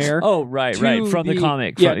long hair. Oh, right, to right. From the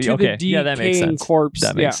comic. Yeah, From- to okay. the Yeah, that makes decaying sense. corpse.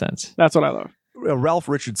 That makes sense. That's what I love. Ralph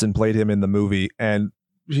Richardson played him in the movie, and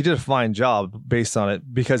he did a fine job based on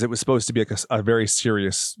it because it was supposed to be like a very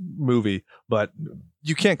serious movie, but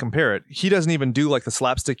you can't compare it. He doesn't even do like the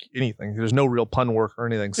slapstick anything. There's no real pun work or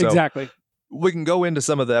anything. So Exactly. we can go into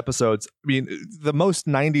some of the episodes. I mean, the most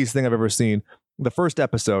 90s thing I've ever seen, the first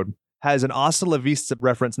episode has an Hasta La Vista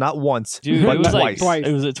reference, not once, Dude, but it was twice. like Twice.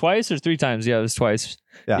 It was it twice or three times? Yeah, it was twice.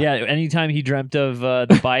 Yeah. Anytime he dreamt of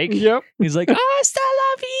the bike, Yep. he's like, "Hasta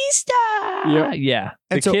la vista." Yep. Yeah.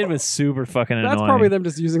 The And so- kid was super fucking annoying. That's probably them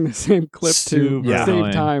just using the same clip Super to save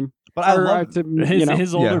annoying. time. But I Or, love to, His you know.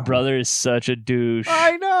 his older Yeah. brother is such a douche.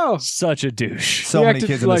 I know. Such a douche. so He many acted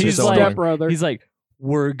kids in like this are He's so like- annoying. stepbrother. He's like,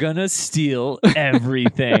 "We're gonna steal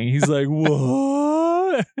everything." He's like,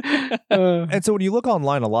 "What?" And so when you look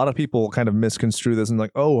online, a lot of people kind of misconstrue this and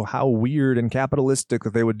like, oh, how weird and capitalistic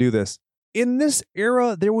that they would do this. In this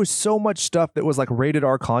era, there was so much stuff that was like rated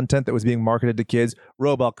R content that was being marketed to kids.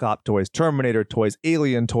 RoboCop toys, Terminator toys,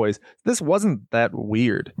 Alien toys. This wasn't that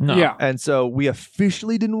weird. No. Yeah. And so we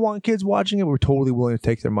officially didn't want kids watching it. We're totally willing to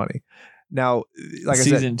take their money. Now, like I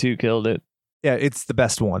said, Season 2 killed it. yeah, it's the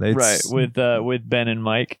best one. It's, Right, with Ben and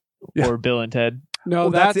Mike Yeah. or Bill and Ted. No,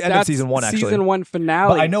 Well, that's the end of season one, actually. Season 1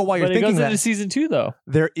 finale. But I know why you're But it thinking goes that. into season 2 though.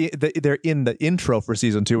 They're in the intro for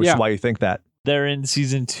season 2, which Yeah. is why you think that. They're in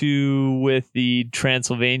season 2 with the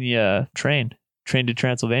Transylvania train to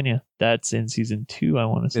Transylvania. That's in season 2, I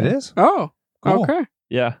want to say. It is? Oh, Cool. okay.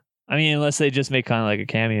 Yeah. I mean, unless they just make kind of like a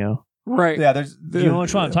cameo. Right. Yeah, there's You know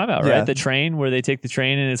which one I'm talking about, Yeah. right? The train where they take the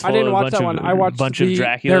train and it's full I didn't of a watch bunch that of one. I watched bunch their of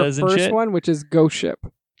Draculas and first shit. one, which is Ghost Ship.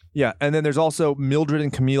 Yeah, and then there's also Mildred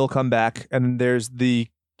and Camille come back, and then there's the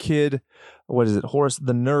kid, what is it? Horace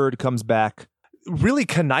the nerd comes back, really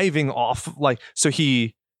conniving off so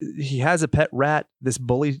he has a pet rat. This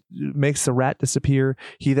bully makes the rat disappear.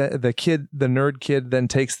 The nerd kid then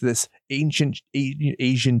takes this ancient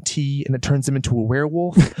Asian tea and it turns him into a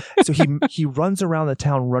werewolf. So he runs around the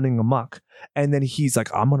town running amok, and then he's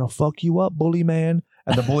like, "I'm gonna fuck you up, bully man."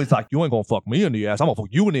 And the bully's like, "You ain't gonna fuck me in the ass. I'm gonna fuck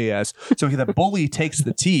you in the ass." So the bully takes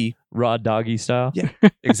the tea. Raw doggy style. Yeah,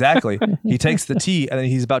 exactly. He takes the tea and then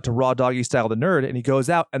he's about to raw doggy style the nerd, and he goes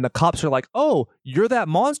out and the cops are like, "Oh, you're that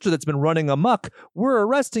monster that's been running amok. We're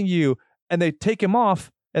arresting you." And they take him off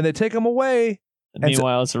and they take him away.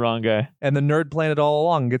 Meanwhile, it's the wrong guy. And the nerd planned it all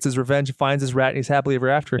along. Gets his revenge, finds his rat, and he's happily ever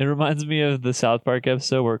after. It reminds me of the South Park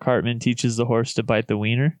episode where Cartman teaches the horse to bite the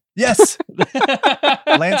wiener. Yes.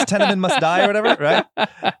 Lance Tenement must die or whatever, right?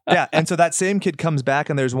 Yeah. And so that same kid comes back,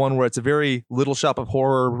 and there's one where it's a very Little Shop of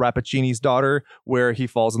Horror, Rappaccini's daughter, where he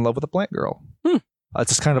falls in love with a plant girl.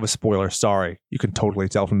 It's just kind of a spoiler. Sorry. You can totally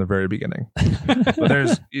tell from the very beginning. But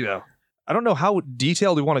there's, I don't know how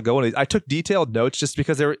detailed we want to go into. I took detailed notes just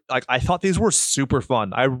because they were like, I thought these were super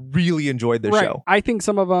fun. I really enjoyed this show. I think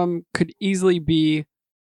some of them could easily be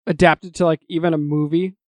adapted to like even a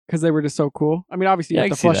movie because they were just so cool. I mean, obviously you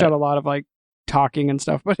have to flesh out a lot of like talking and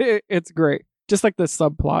stuff, but it's great. Just like the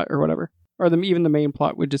subplot or whatever, or even the main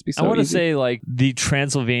plot would just be so. I want to easy. say like the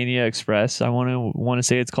Transylvania Express. I want to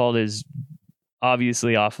say it's called is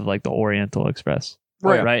obviously off of like the Oriental Express.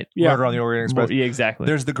 Right. Yeah. Murder on the Orient Express. Yeah, exactly.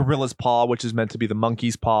 There's the gorilla's paw, which is meant to be the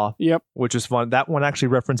monkey's paw. Yep. Which is fun. That one actually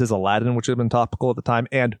references Aladdin, which had been topical at the time,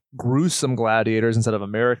 and gruesome gladiators instead of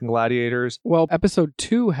American gladiators. Well, episode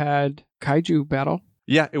 2 had kaiju battle.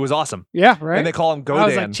 Yeah, it was awesome. Yeah, right. And they call him Godan. I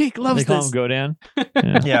was like, Cheek loves they call this. him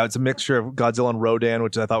Godan. Yeah, it's a mixture of Godzilla and Rodan,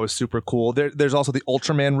 which I thought was super cool. There's also the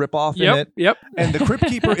Ultraman ripoff in it. Yep. And the Crypt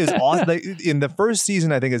Keeper is awesome. In the first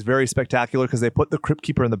season, I think is very spectacular because they put the Crypt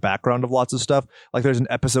Keeper in the background of lots of stuff. Like there's an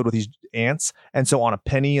episode with these ants, and so on a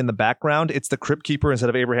penny in the background, it's the Crypt Keeper instead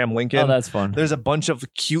of Abraham Lincoln. Oh, that's fun. There's a bunch of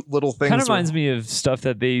cute little things. Kind of reminds me of stuff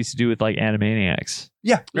that they used to do with like Animaniacs.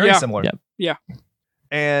 Yeah, very similar. Yep. Yeah.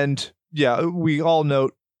 And yeah, we all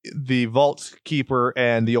note the Vault Keeper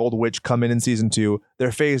and the Old Witch come in season 2.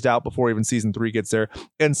 They're phased out before even season 3 gets there.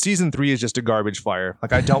 And season 3 is just a garbage fire.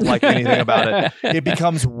 Like, I don't like anything about it. It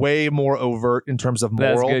becomes way more overt in terms of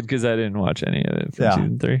moral. That's good because I didn't watch any of it from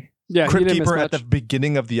season 3. Yeah, Crypt Keeper at the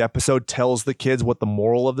beginning of the episode tells the kids what the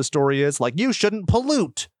moral of the story is. Like, you shouldn't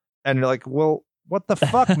pollute. And you're like, well, what the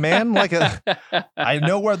fuck, man? Like, I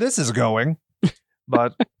know where this is going.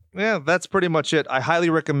 But yeah, that's pretty much it. I highly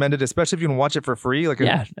recommend it, especially if you can watch it for free. Like,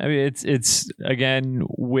 yeah, I mean, it's again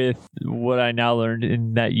with what I now learned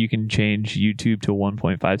in that you can change YouTube to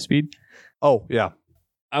 1.5 speed. Oh yeah,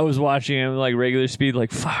 I was watching him like regular speed,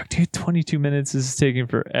 like fuck, dude, 22 minutes is taking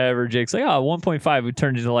forever. Jake's like, 1.5 would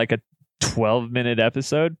turn into like a 12-minute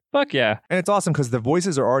episode. Fuck yeah. And it's awesome because the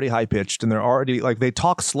voices are already high pitched and they're already like they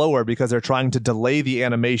talk slower because they're trying to delay the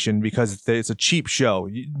animation because it's a cheap show.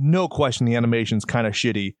 No question, the animation's kind of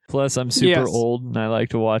shitty. Plus, I'm super old and I like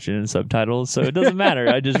to watch it in subtitles, so it doesn't matter.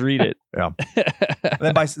 I just read it. Yeah. And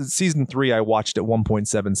then by season 3, I watched at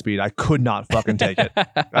 1.7 speed. I could not fucking take it.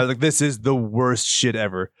 I was like, this is the worst shit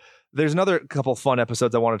ever. There's another couple fun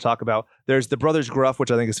episodes I want to talk about. There's the Brothers Gruff,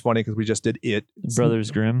 which I think is funny because we just did it.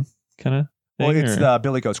 Brothers Grimm kind of thing? Well, it's the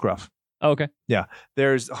Billy Goat's Gruff. Oh, okay. Yeah.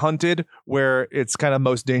 There's Hunted, where it's kind of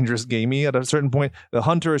most dangerous gamey at a certain point. The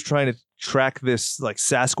hunter is trying to track this like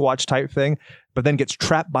Sasquatch type thing, but then gets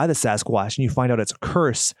trapped by the Sasquatch, and you find out it's a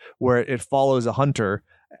curse where it follows a hunter.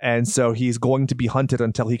 And so he's going to be hunted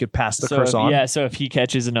until he could pass the curse on. Yeah, so if he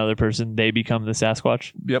catches another person, they become the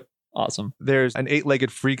Sasquatch. Yep. Awesome. There's an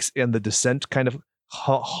 8-legged freaks in the Descent kind of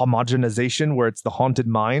homogenization where it's the haunted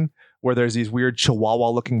mine, where there's these weird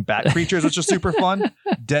chihuahua-looking bat creatures, which are super fun.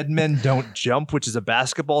 Dead Men Don't Jump, which is a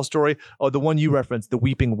basketball story. Oh, the one you referenced, The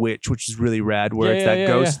Weeping Witch, which is really rad, where it's that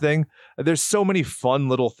ghost thing. There's so many fun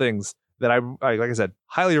little things that I like I said,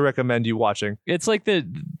 highly recommend you watching. It's like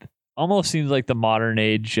almost seems like the modern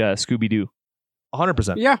age Scooby-Doo.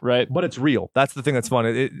 100%. Yeah. Right. But it's real. That's the thing that's fun.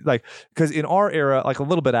 It like, because in our era, like a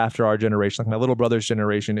little bit after our generation, like my little brother's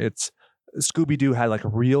generation, it's Scooby-Doo had like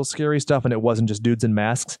real scary stuff, and it wasn't just dudes in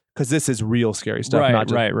masks, because this is real scary stuff. Right, not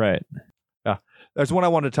just, right. Yeah. There's one I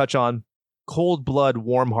wanted to touch on. Cold Blood,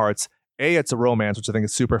 Warm Hearts. It's a romance, which I think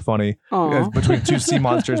is super funny between two sea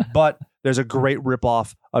monsters, but there's a great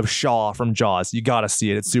ripoff of Shaw from Jaws. You got to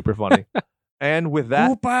see it. It's super funny. And with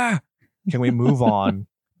that, can we move on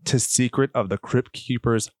to Secret of the Crypt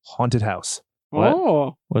Keeper's Haunted House? What?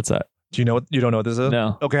 Oh. What's that? Do you know what? You don't know what this is?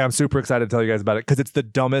 No. Okay, I'm super excited to tell you guys about it because it's the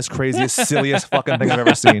dumbest, craziest, silliest fucking thing I've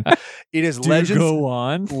ever seen. It is Go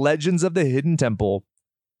on. Legends of the Hidden Temple,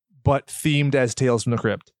 but themed as Tales from the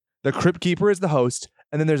Crypt. The Crypt Keeper is the host,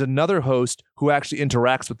 and then there's another host who actually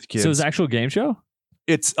interacts with the kids. So it's an actual game show?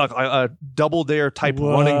 It's a double dare type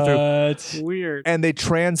running through. Weird. And they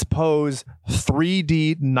transpose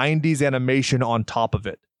 3D 90s animation on top of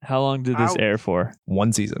it. How long did this air for?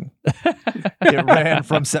 1 season. It ran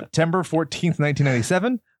from September 14th,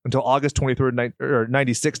 1997 until August 23rd,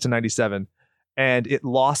 96 to 97. And it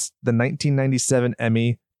lost the 1997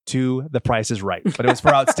 Emmy to The Price is Right. But it was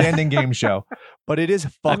for Outstanding Game Show. But it is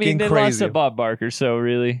fucking they crazy. lost to Bob Barker, so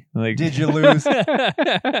really? Like, Did you lose?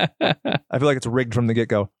 I feel like it's rigged from the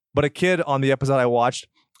get-go. But a kid on the episode I watched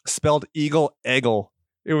spelled Eagle Eggle.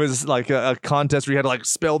 It was like a contest where you had to like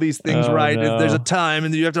spell these things right. No. There's a time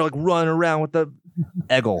and you have to like run around with the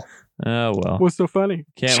Eggle. Oh well. What's so funny?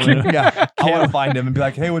 Can't win. Yeah, I want to find him and be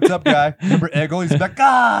like, "Hey, what's up, guy? Remember Eggle?" He's like,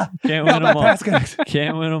 Can't win not my them all. pass connect."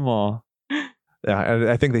 Can't win them all. Yeah,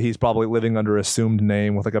 I think that he's probably living under assumed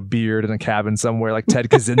name with like a beard in a cabin somewhere, like Ted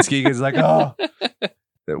Kaczynski. He's like, oh,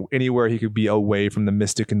 anywhere he could be away from the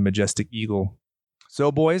mystic and majestic eagle.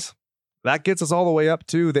 So, boys, that gets us all the way up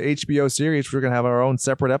to the HBO series, which we're going to have our own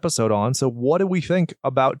separate episode on. So, what do we think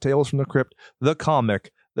about Tales from the Crypt, the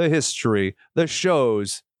comic, the history, the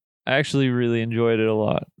shows? I actually really enjoyed it a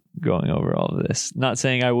lot going over all of this. Not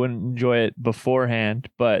saying I wouldn't enjoy it beforehand,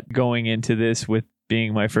 but going into this with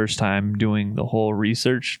being my first time doing the whole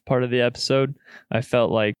research part of the episode, I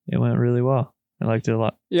felt like it went really well. I liked it a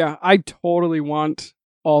lot. Yeah, I totally want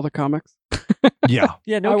all the comics. Yeah,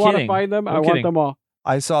 Yeah, no I want to kidding. find them. No I want kidding. them all.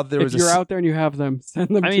 I saw there was If you're out there and you have them, send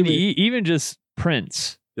them I to mean, me. even just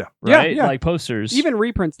prints, Yeah. right? Yeah. Like posters. Even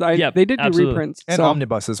reprints. Yep, They did do absolutely. reprints. and so-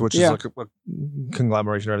 omnibuses, which Yeah. is like a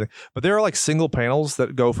conglomeration of everything. But there are like single panels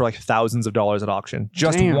that go for like thousands of dollars at auction.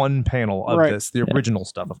 Just Damn. one panel of Right. this, the Yeah. original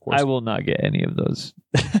stuff, of course. I will not get any of those.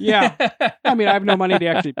 Yeah. I mean, I have no money to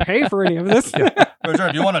actually pay for any of this. For sure.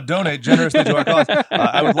 If you want to donate generously to our cause,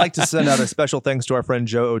 I would like to send out a special thanks to our friend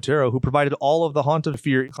Joe Otero, who provided all of the Haunt of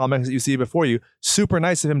Fear comics that you see before you. Super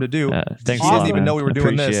nice of him to do. Thanks He a didn't lot, even man. know we were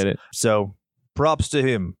doing this. Appreciate it. So props to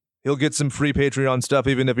him. He'll get some free Patreon stuff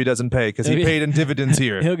even if he doesn't pay, because he Maybe- paid in dividends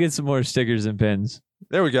here. He'll get some more stickers and pins.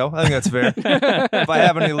 There we go. I think that's fair. If I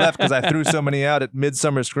have any left, because I threw so many out at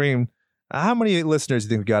Midsummer Scream, how many listeners do you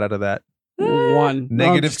think we got out of that? One. No,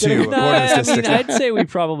 I'm Negative just kidding. 2. No, according to I mean, statistics. I'd say we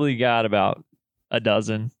probably got about a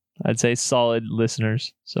dozen. I'd say solid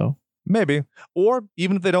listeners. So Maybe. Or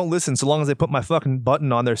even if they don't listen, so long as they put my fucking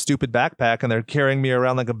button on their stupid backpack and they're carrying me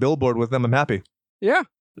around like a billboard with them, I'm happy. Yeah.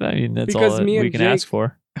 I mean, that's Because all that me we and can Jake- ask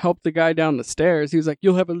for. Helped the guy down the stairs. He was like,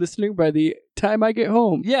 "You'll have a listener by the time I get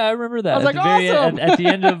home." Yeah, I remember that. I was at like, the very awesome! at the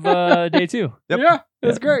end of day 2. Yep. Yeah.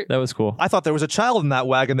 It's great. That was cool. I thought there was a child in that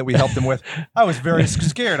wagon that we helped him with. I was very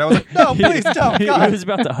scared. I was like, no, please don't. He God. was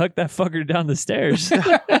about to huck that fucker down the stairs.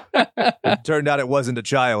 It turned out it wasn't a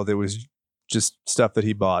child. It was just stuff that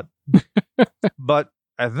he bought. But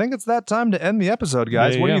I think it's that time to end the episode,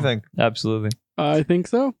 guys. There you What do you go. think? Absolutely. I think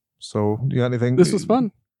so. So, you got anything? This was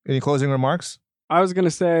fun. Any closing remarks? I was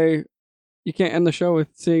gonna say, you can't end the show with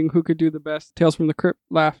seeing who could do the best Tales from the Crypt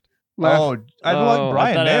laugh. Oh, I feel like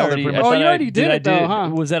Brian thought I nailed already- it. I Pretty Oh, much. thought you already did I it, though, huh?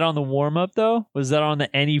 Was that on the warm up though? Was that on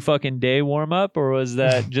the any fucking day warm up, or was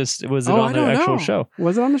that just was it Oh, on I the don't actual know. show?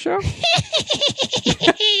 Was it on the show?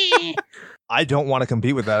 I don't want to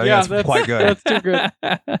compete with that. I think that's quite good. That's too good.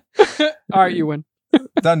 All right, you win.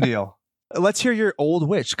 Done deal. Let's hear your old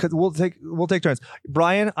witch, because we'll take turns.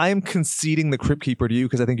 Brian, I am conceding the Crypt Keeper to you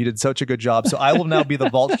because I think you did such a good job. So I will now be the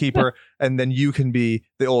Vault Keeper, and then you can be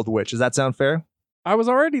the old witch. Does that sound fair? I was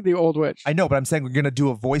already the old witch. I know, but I'm saying we're gonna do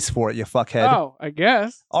a voice for it, you fuckhead. Oh, I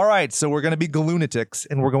guess. All right, so we're gonna be Galunatics,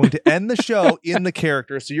 and we're going to end the show in the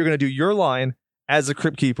character. So you're gonna do your line as the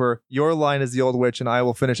Crypt Keeper, your line as the old witch, and I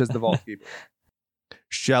will finish as the Vault Keeper.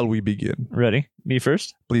 Shall we begin? Ready? Me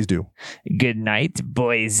first. Please do. Good night,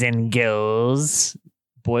 boys and girls.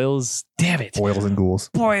 Boils. Damn it. Boils and ghouls.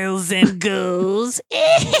 Boils and girls.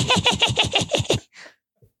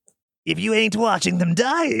 If you ain't watching them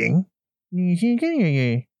dying.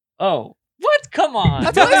 Oh, what? Come on.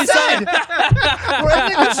 That's what I said. We're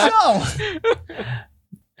ending the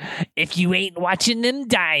show. If you ain't watching them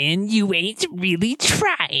dying, you ain't really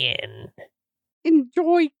trying.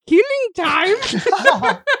 Enjoy killing time.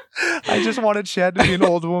 I just wanted Chad to be an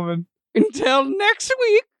old woman. Until next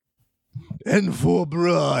week. And for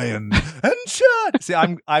Brian and Chad. See,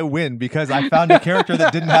 I win because I found a character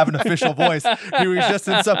that didn't have an official voice. He was just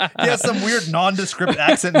in he has some weird nondescript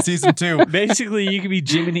accent in season 2. Basically, you could be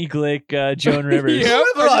Jiminy Glick, Joan Rivers. Yeah.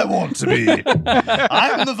 Whoever I want to be.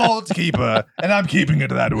 I'm the Vault Keeper, and I'm keeping it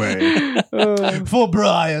that way. For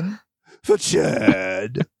Brian, for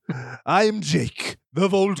Chad, I'm Jake, the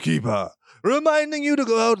Vault Keeper, reminding you to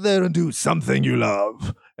go out there and do something you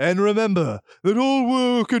love. And remember that all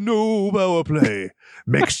work and no power play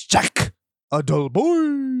makes Jack a dull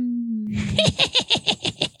boy.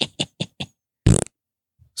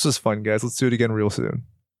 This was fun, guys. Let's do it again real soon.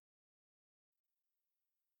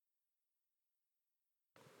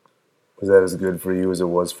 Was that as good for you as it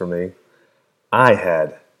was for me? I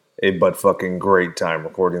had a butt fucking great time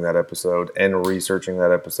recording that episode and researching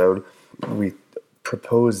that episode. We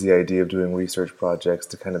proposed the idea of doing research projects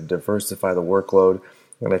to kind of diversify the workload,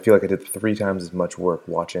 and I feel like I did 3 times as much work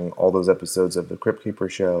watching all those episodes of the Crypt Keeper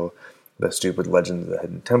show, the stupid Legend of the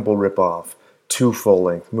Hidden Temple ripoff, 2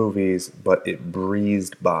 full-length movies, but it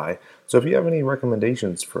breezed by. So if you have any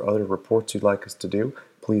recommendations for other reports you'd like us to do,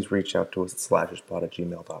 please reach out to us at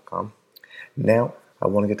slasherspot@gmail.com. Now, I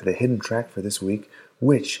want to get to the hidden track for this week,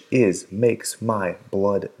 which is Makes My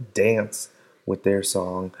Blood Dance with their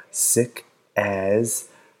song Sick as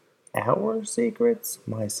Our Secrets?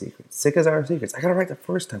 My Secrets. Sick as Our Secrets. I got it right the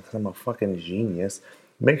first time because I'm a fucking genius.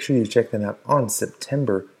 Make sure you check them out on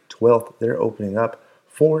September 12th. They're opening up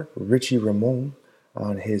for Richie Ramone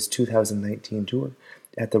on his 2019 tour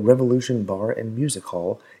at the Revolution Bar and Music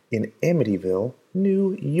Hall in Amityville,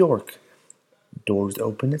 New York. Doors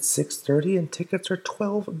open at 6:30 and tickets are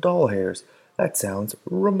 $12. That sounds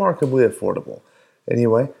remarkably affordable.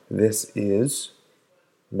 Anyway, this is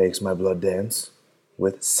Makes My Blood Dance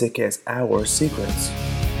with Sick as Our Secrets.